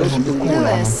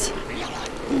 Louis,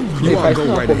 You Faz all go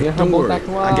não, right pô. ahead. Minha Don't Ramon worry. tá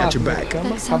com I a got your back. that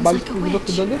sounds trabalho like que a o witch.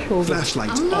 Dudão deixou, velho.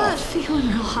 Flashlights I'm not off. feeling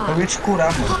real hot. Eu ia te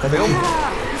curar, mano. Cadê o...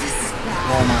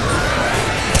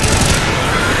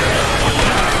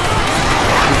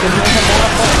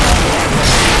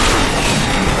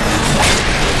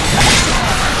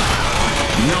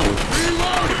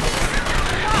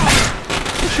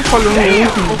 Deixa eu falhar no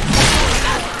último.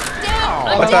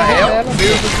 What the hell?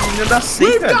 Veio do menino da seca.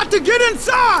 We've got to get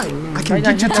inside. I can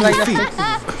get you to your feet,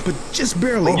 but just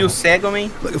barely. E o cego, man?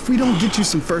 Look, if we don't get you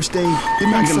some first aid, you're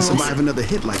not gonna survive another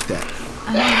hit like that.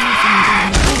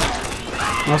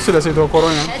 Nossa, ele aceitou a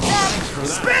coronha.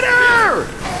 Spinner!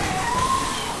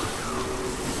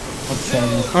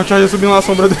 Ah, o Charlie subiu na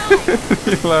sombra dele.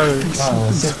 Lá, velho. Ah,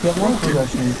 você aqui é alguma coisa,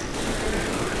 acho que...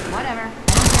 Whatever.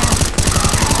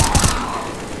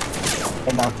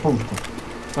 É da puta.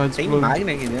 Tá Tem explodindo.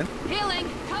 magna aqui dentro. Healing,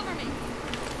 cover me.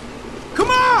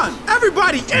 Come on,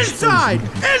 everybody, inside!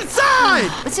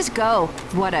 Inside! Let's just go.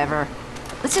 Whatever.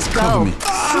 Let's just Cover go. me.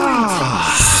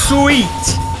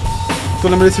 Sweet! Tu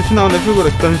lembra desse final, né, figura?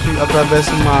 Que a gente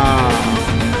atravessa uma...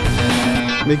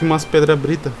 meio que umas pedras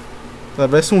britas.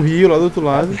 Atravessa um rio lá do outro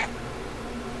lado.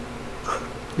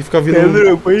 E fica vindo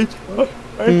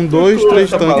um, dois, três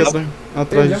tanques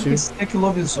atrás de ti. Eu pensei que o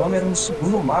lobisomem era no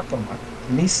segundo mapa, mano.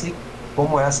 Nem sei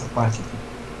como é essa parte aqui.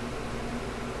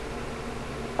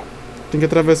 Tem que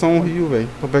atravessar um rio, velho.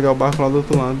 Pra pegar o barco lá do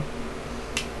outro lado.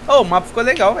 Oh, o mapa ficou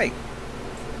legal, velho.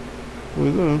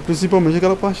 Pois é, principalmente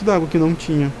aquela parte d'água que não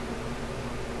tinha.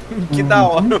 Que da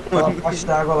hora, Aquela mano. parte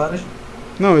da água lá...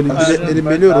 Não, ele vai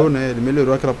melhorou, dar. né? Ele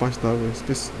melhorou aquela parte d'água.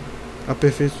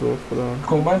 Aperfeiçoou, ficou da hora.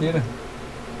 Ficou maneira.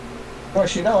 Eu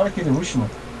achei da hora aquele rush,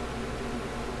 mano.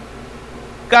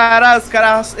 Caralho, os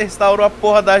caras restaurou a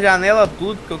porra da janela,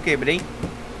 tudo que eu quebrei.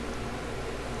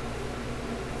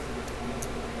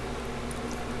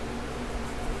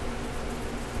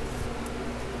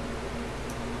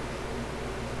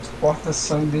 As portas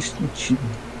são indestrutíveis.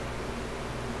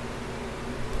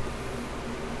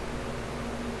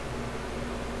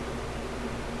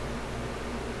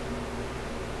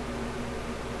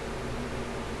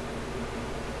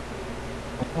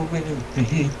 O meu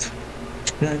peito,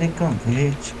 grande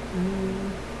convite,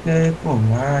 grande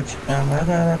combate,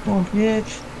 camarada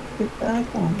convite, grande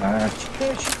combate.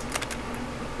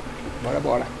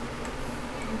 Bora.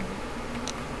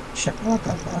 Deixa ela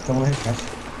acabar, toma um recado.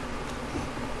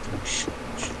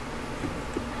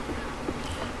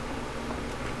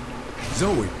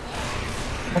 Zoe,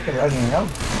 Vai quebrar a janela?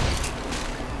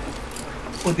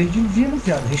 Poder divino,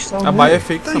 viado. Restaurou. A baia é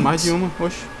fixa, mais de uma.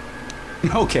 Oxe.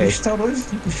 okay. Restaurou os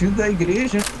filhos da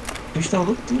igreja.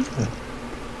 Restaurou tudo,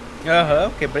 cara. Aham,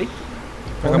 eu quebrei.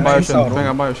 Pega a baia, Shadow. Pega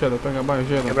a baia, Shadow. Pega a baia,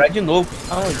 Shadow. Quebrar de novo.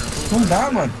 Não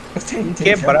dá, mano. Tem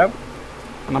Quebrar.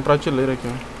 Tá na prateleira aqui, ó.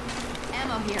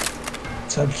 Ammo here.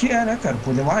 Sabe o que é, né, cara?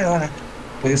 Poder maior, né?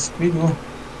 Poder superior.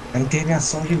 A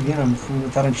intervenção divina no filme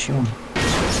do Tarantino.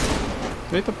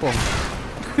 Eita porra.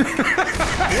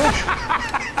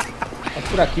 É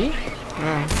por aqui?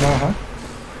 Aham.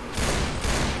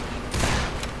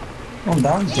 Não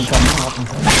dá, não tem caminho lá pra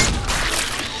frente.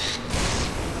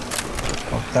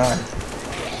 Otário.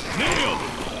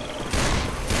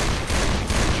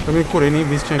 Eu me curei, nem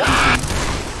vi se tinha aqui.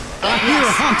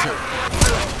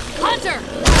 Hunter!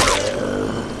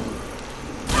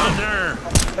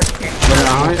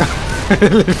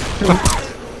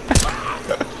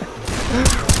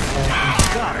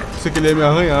 Você queria me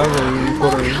arranhar, velho. Oh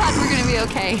God, we're gonna be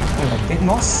okay.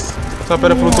 Nossa. Essa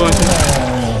pedra flutuante.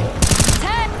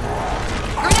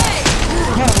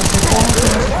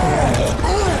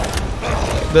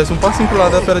 Desce um passinho pro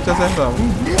lado da pedra te acertava.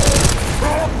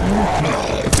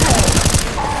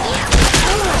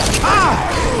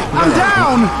 I'm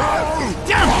down!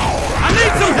 Damn! I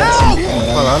need some help!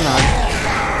 Não falar nada.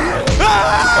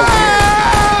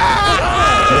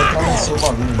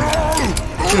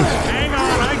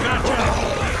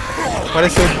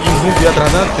 Pareceu um zumbi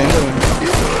atrás da tenda, velho.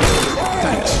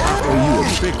 Thanks. Oh, you a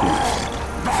big one.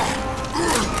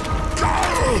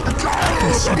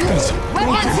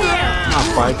 Uma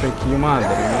pipe aqui, uma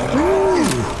adrenalina.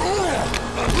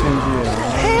 Entendi.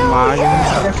 Magno.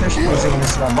 Olha a flecha explosiva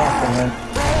nesse da mapa, né?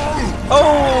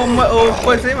 Ô,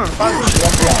 coisa aí, mano. Faz.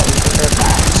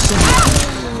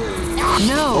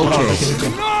 No. Okay.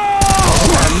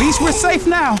 At least we're safe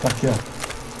now. Tá aqui, ó.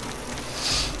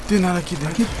 Tem nada aqui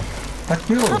dentro. Tá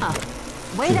aqui, ó.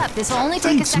 Wait up, this will only take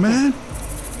a Thanks, second. man.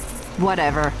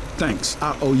 Whatever. Thanks.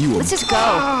 I owe you a... Let's just go.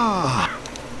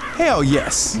 Hell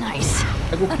yes. Nice.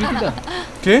 Pega o kit, Dan.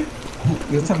 Quê?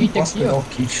 Eu também kit posso aqui, pegar ó. o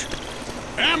kit.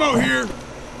 Ammo here.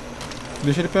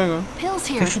 Deixa ele pegar. Pills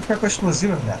here. Deixa eu ficar com a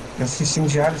explosiva, velho. Esses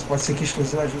incendiários, pode ser que a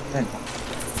explosiva ajude, né?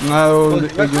 Ah, eu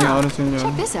ignoro assim Check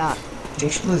já. this out. Tem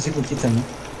explosivo aqui também.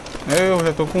 Eu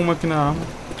já tô com uma aqui na arma.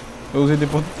 Eu usei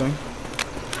depois do tanque.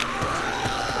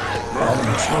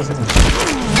 Olha, explosivo.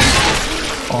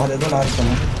 Ordem do lado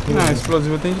também. Não,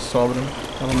 explosivo tem de sobra.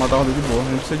 Ela matar a roda de boa,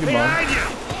 não precisa de bala.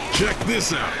 Check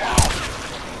this out.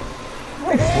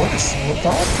 Ai, foda-se. Vou botar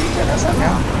uma fita nessa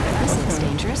merda. This looks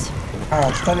dangerous. Ah,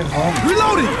 tu tá levando.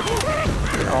 Reloading!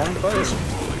 Não, só isso.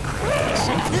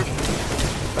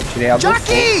 Eu tirei a do fogo.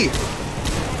 Jockey!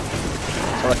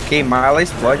 Se ela queimar, ela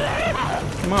explode.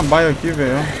 Tem uma baia aqui,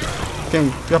 velho.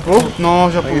 Quem? Já pulou?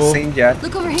 Não, já Vai pulou. incendiar.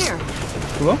 Look over here.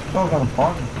 Pulou? Tá jogando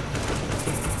pobre?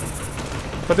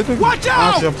 Cadê tu? Watch Ah,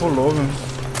 out! você já pulou, velho.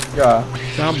 Já.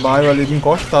 Tem uma baia ali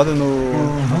encostada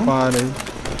na parede.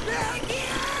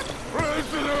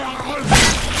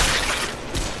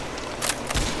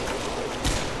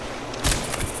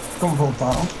 Como voltar?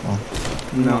 Ó.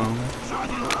 Não.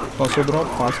 Só sobrou a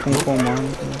paz com o comando.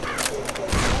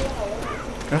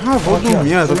 Ah, vou Aqui, ó.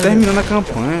 dormir, eu tô terminando a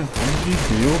campanha. Meu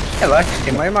Deus, Relaxa,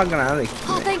 tem mais uma granada aqui.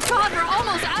 Oh, thank God, we're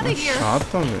almost out of here.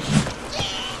 chata, velho.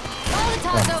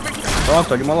 Molotov's over here. Pronto,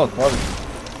 tô de molotov.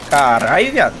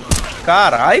 Caralho, viado.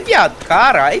 Caralho, viado.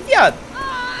 Caralho, viado.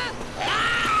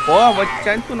 Porra, vou te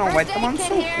tirar em tu não, vai tomar no seu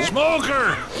cu.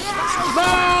 Smoker!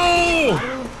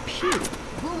 No!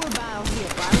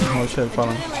 Olha o chefe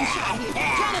falando.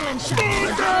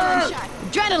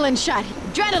 Adrenaline shot.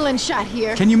 Adrenaline shot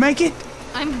here. Can you make it?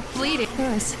 I'm bleeding.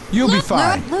 Lewis. You'll be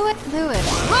fine. Lewis.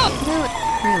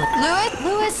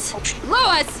 Lewis!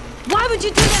 Why would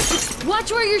you do this?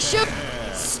 Watch where you're shooting.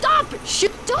 Stop!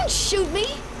 Shoot! Don't shoot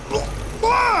me!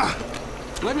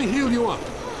 Let me heal you up.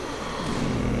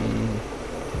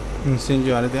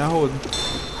 Incendiária tem a roda.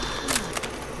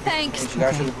 Thanks.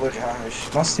 Desgaste do duas armas.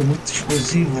 Nossa, tem muito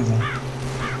explosivo, velho.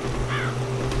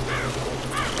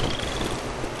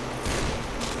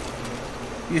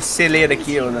 E esse celeiro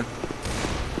aqui, Oda?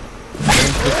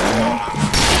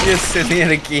 E esse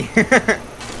celeiro aqui?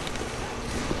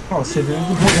 Ó, você veio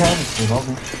do duas armas, pô,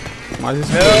 logo. Mas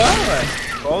isso Não, velho.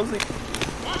 Igualzinho.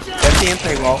 Até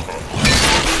tenta igual.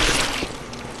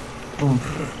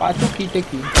 4 kits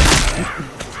aqui.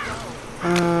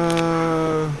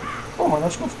 Pô, mano,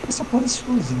 acho que eu fico com essa porra desse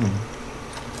explosivo, mano.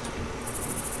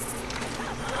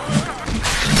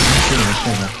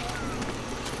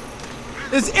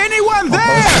 Is anyone Pô,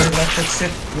 there? parece que vai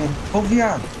ser... Ô,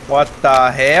 viado. What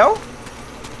the hell?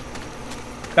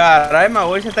 Caralho, mas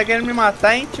hoje você tá querendo me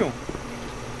matar, hein, tio?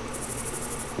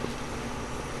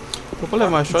 Eu vou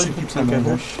levar shot de que também,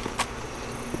 né? bush.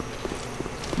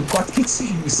 E 4 kits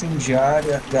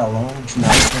incendiária, galão,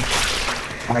 sniper,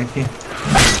 piper.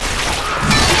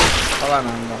 Fala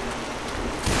não,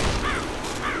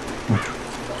 não.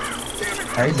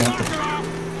 Aí dentro.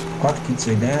 4 kits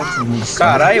aí dentro. munição.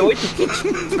 Caralho, 8 kits,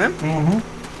 né? Uhum.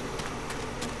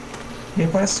 E aí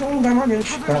parece ser um lugar maneiro de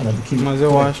ficar, né? Do que... Mas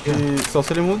eu acho que só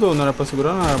se ele mudou, não era pra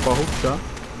segurar, não era pra ruxar.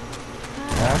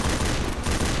 É.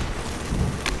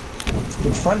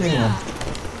 Eu te falei, mano.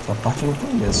 Essa parte eu não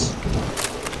conheço.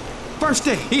 First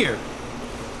aid here.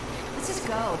 Let's just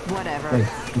go. Whatever. Aí,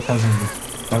 o que tá zumbi?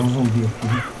 Tá um zumbi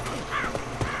aqui.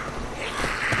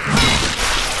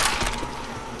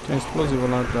 Tem explosivo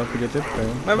lá atrás, podia ter pé.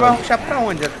 Mas vai ruxar pra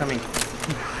onde exatamente?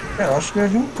 Eu acho que eu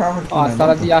vi um carro aqui. Ó, a né,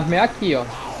 sala não? de arma é aqui, ó.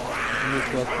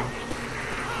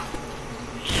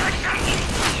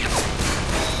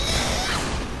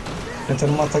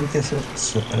 Tentando matar de terceira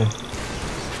pessoa, peraí.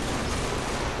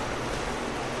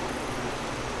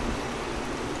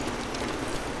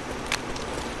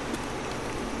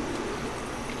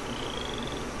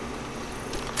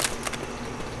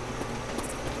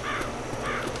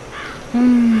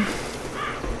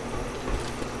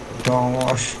 Então,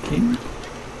 acho que...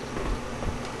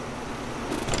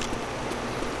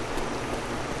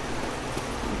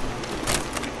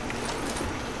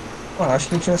 acho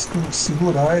que a gente vai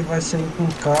segurar e vai sair com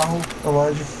o carro pra lá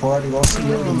de fora, igual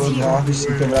seguindo de árvores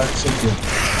sem quebrar com isso aqui.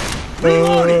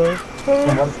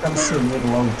 Agora ficar no celeiro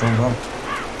logo então, agora.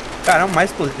 Caramba, mais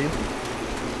explosivo.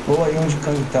 Ou aí onde o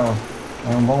Kang tá, ó.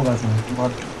 É um bom lugar também,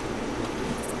 bora.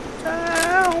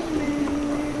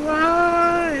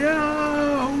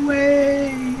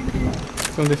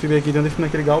 Tem um defib aqui, tem um defib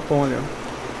naquele galpão ali, ó.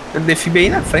 Tem um defib aí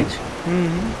na frente?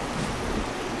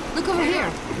 Look over here.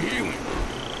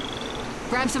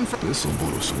 Grab some. This'll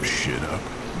blow some shit up.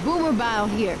 Boomer bile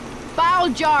here.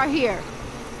 Bile jar here.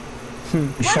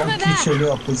 Deixar o kit ali,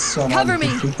 ó, posicionado Cover me.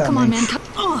 Come on, man.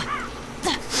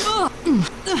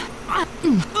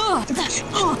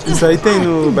 Isso aí tem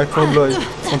no Back 4 Blood,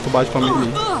 quando tu bate com a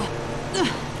melee.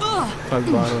 Faz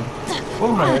barulho.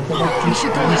 Pô, velho, é pegar o kit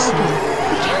pra isso.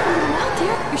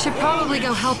 We should probably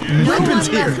go help. No one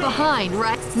left behind,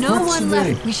 right? No one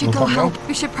left. We should go help.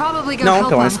 We should probably go Não, help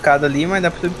tem uma them. escada ali, mas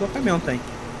dá pra subir pelo caminhão, tem.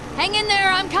 Hang in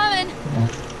there, I'm coming.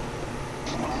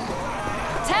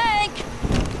 Tank,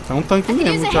 É um tanque use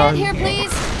mesmo, a hand Charlie. here,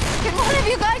 please. Can one of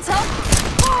you guys help?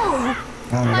 Oh,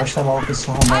 Ah, não vai chamar o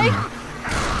pessoal romano.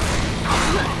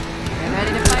 get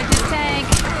ready to fight this tank.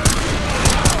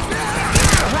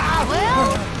 Well,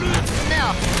 no,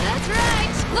 that's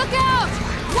right. Look out!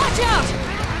 Watch out!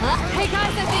 Hey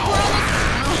guys, I think we're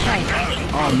almost. Right.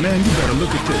 Oh man, you better look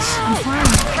at this. I'm fine.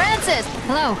 Francis,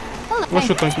 hello. Hello.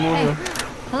 Poxa, o tanque morreu.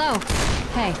 Hello.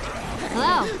 Hey.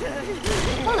 Hello.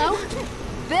 Hello.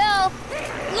 Bill.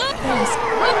 Look.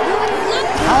 Look.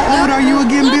 How old are you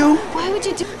again, Bill? Why would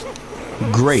you do?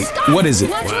 Great. What is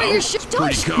it? Watch where you're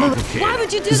Pretty complicated. Why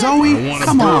would you do that? Zoe,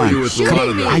 come on. With a lot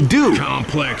of the I do.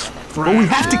 complex. But we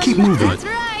have to keep moving. That's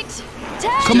right.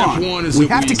 Tank. Come Step on. one is We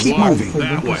that have to keep walk moving. Foi bem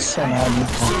that way. posicionado,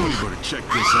 então. Somebody better check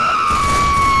this out.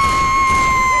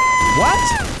 What?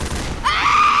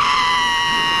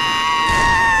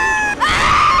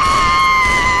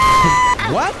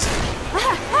 What?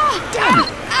 Damn it.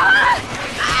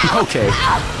 Okay.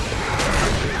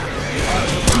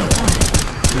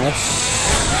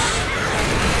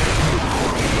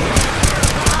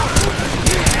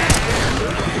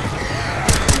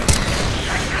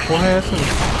 Porra é essa, mano?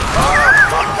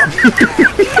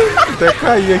 Até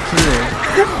cair aqui, velho.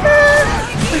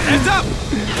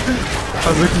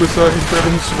 Fazer começou a respirar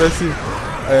como se tivesse.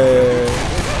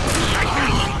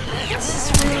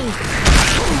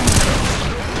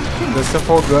 Deve se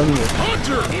afogando, velho.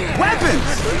 Weapons!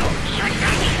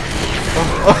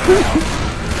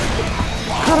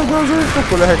 Cara, Deus, ele tá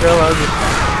com o olho arregalado.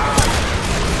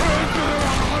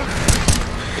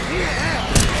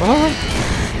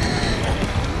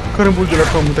 O carambulo dele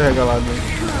ficou muito arregalado, velho.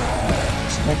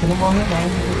 Esse daqui não morre não.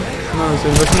 Não, esse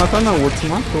aí não vai se matar não, o outro se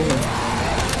matou, velho.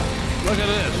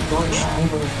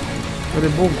 Ele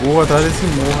bugou atrás desse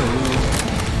morro aí, velho.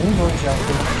 Dois já,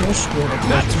 tem aqui à esquerda.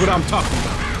 That's what I'm talking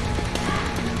about.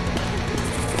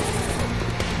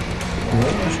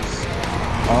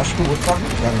 Acho que o outro tá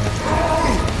ligado, né?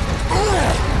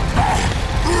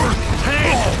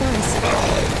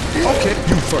 Okay,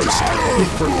 you first.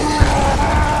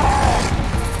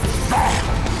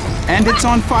 And it's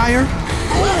on fire?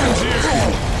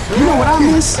 You know what I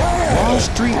miss? Wall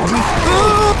Street Week.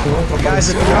 The guys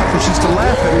at the office used to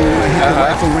laugh at me when I hit the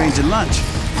rifle range at lunch.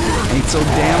 Ain't so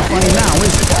damn funny now,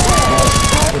 is it?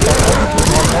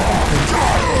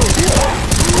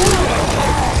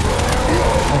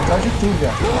 Vontade de tudo,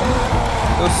 velho.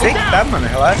 Eu sei que tá, mano,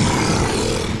 relaxa.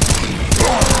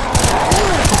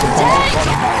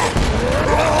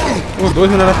 Os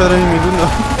dois não eram pedra inimigo, não.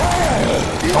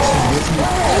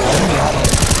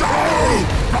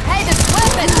 Hey, there's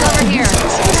weapons over here.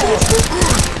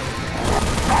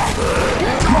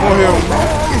 Morreu.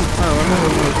 Ah, vai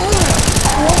morrer.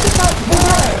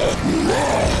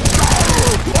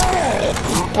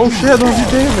 Olha o Shadow de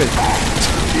ideia, velho.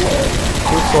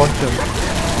 Foi sorte, velho.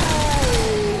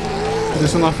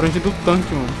 Desceu na frente do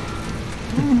tanque, mano.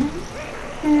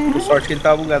 Por sorte que ele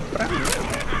tava bugado pra mim.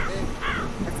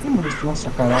 Nossa,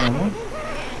 caralho, né?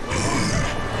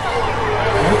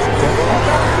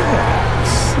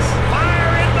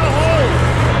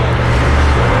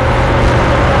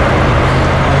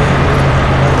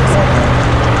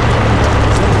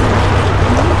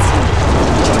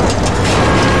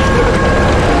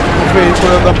 O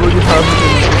veículo é da Blood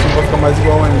Harvest, assim, pra ficar mais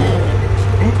igual ainda.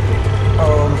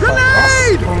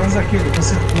 Nossa, pelo menos aquilo.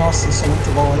 Nossa, isso é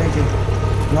muito bom, olha aqui.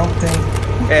 Não tem.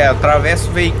 É, atravessa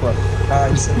o veículo. Ah,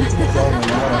 isso é muito legal, mano.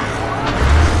 Na moral.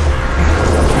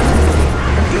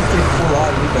 Eu tenho que pular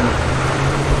ali, velho.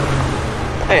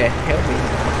 É, realmente.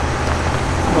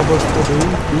 Uma voz ficou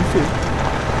bem feita.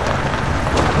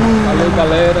 Valeu,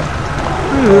 galera.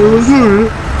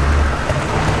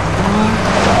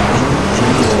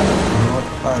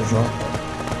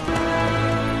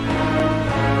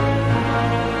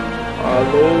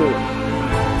 Alô.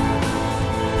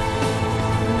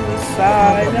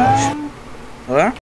 Sai, não. Hã?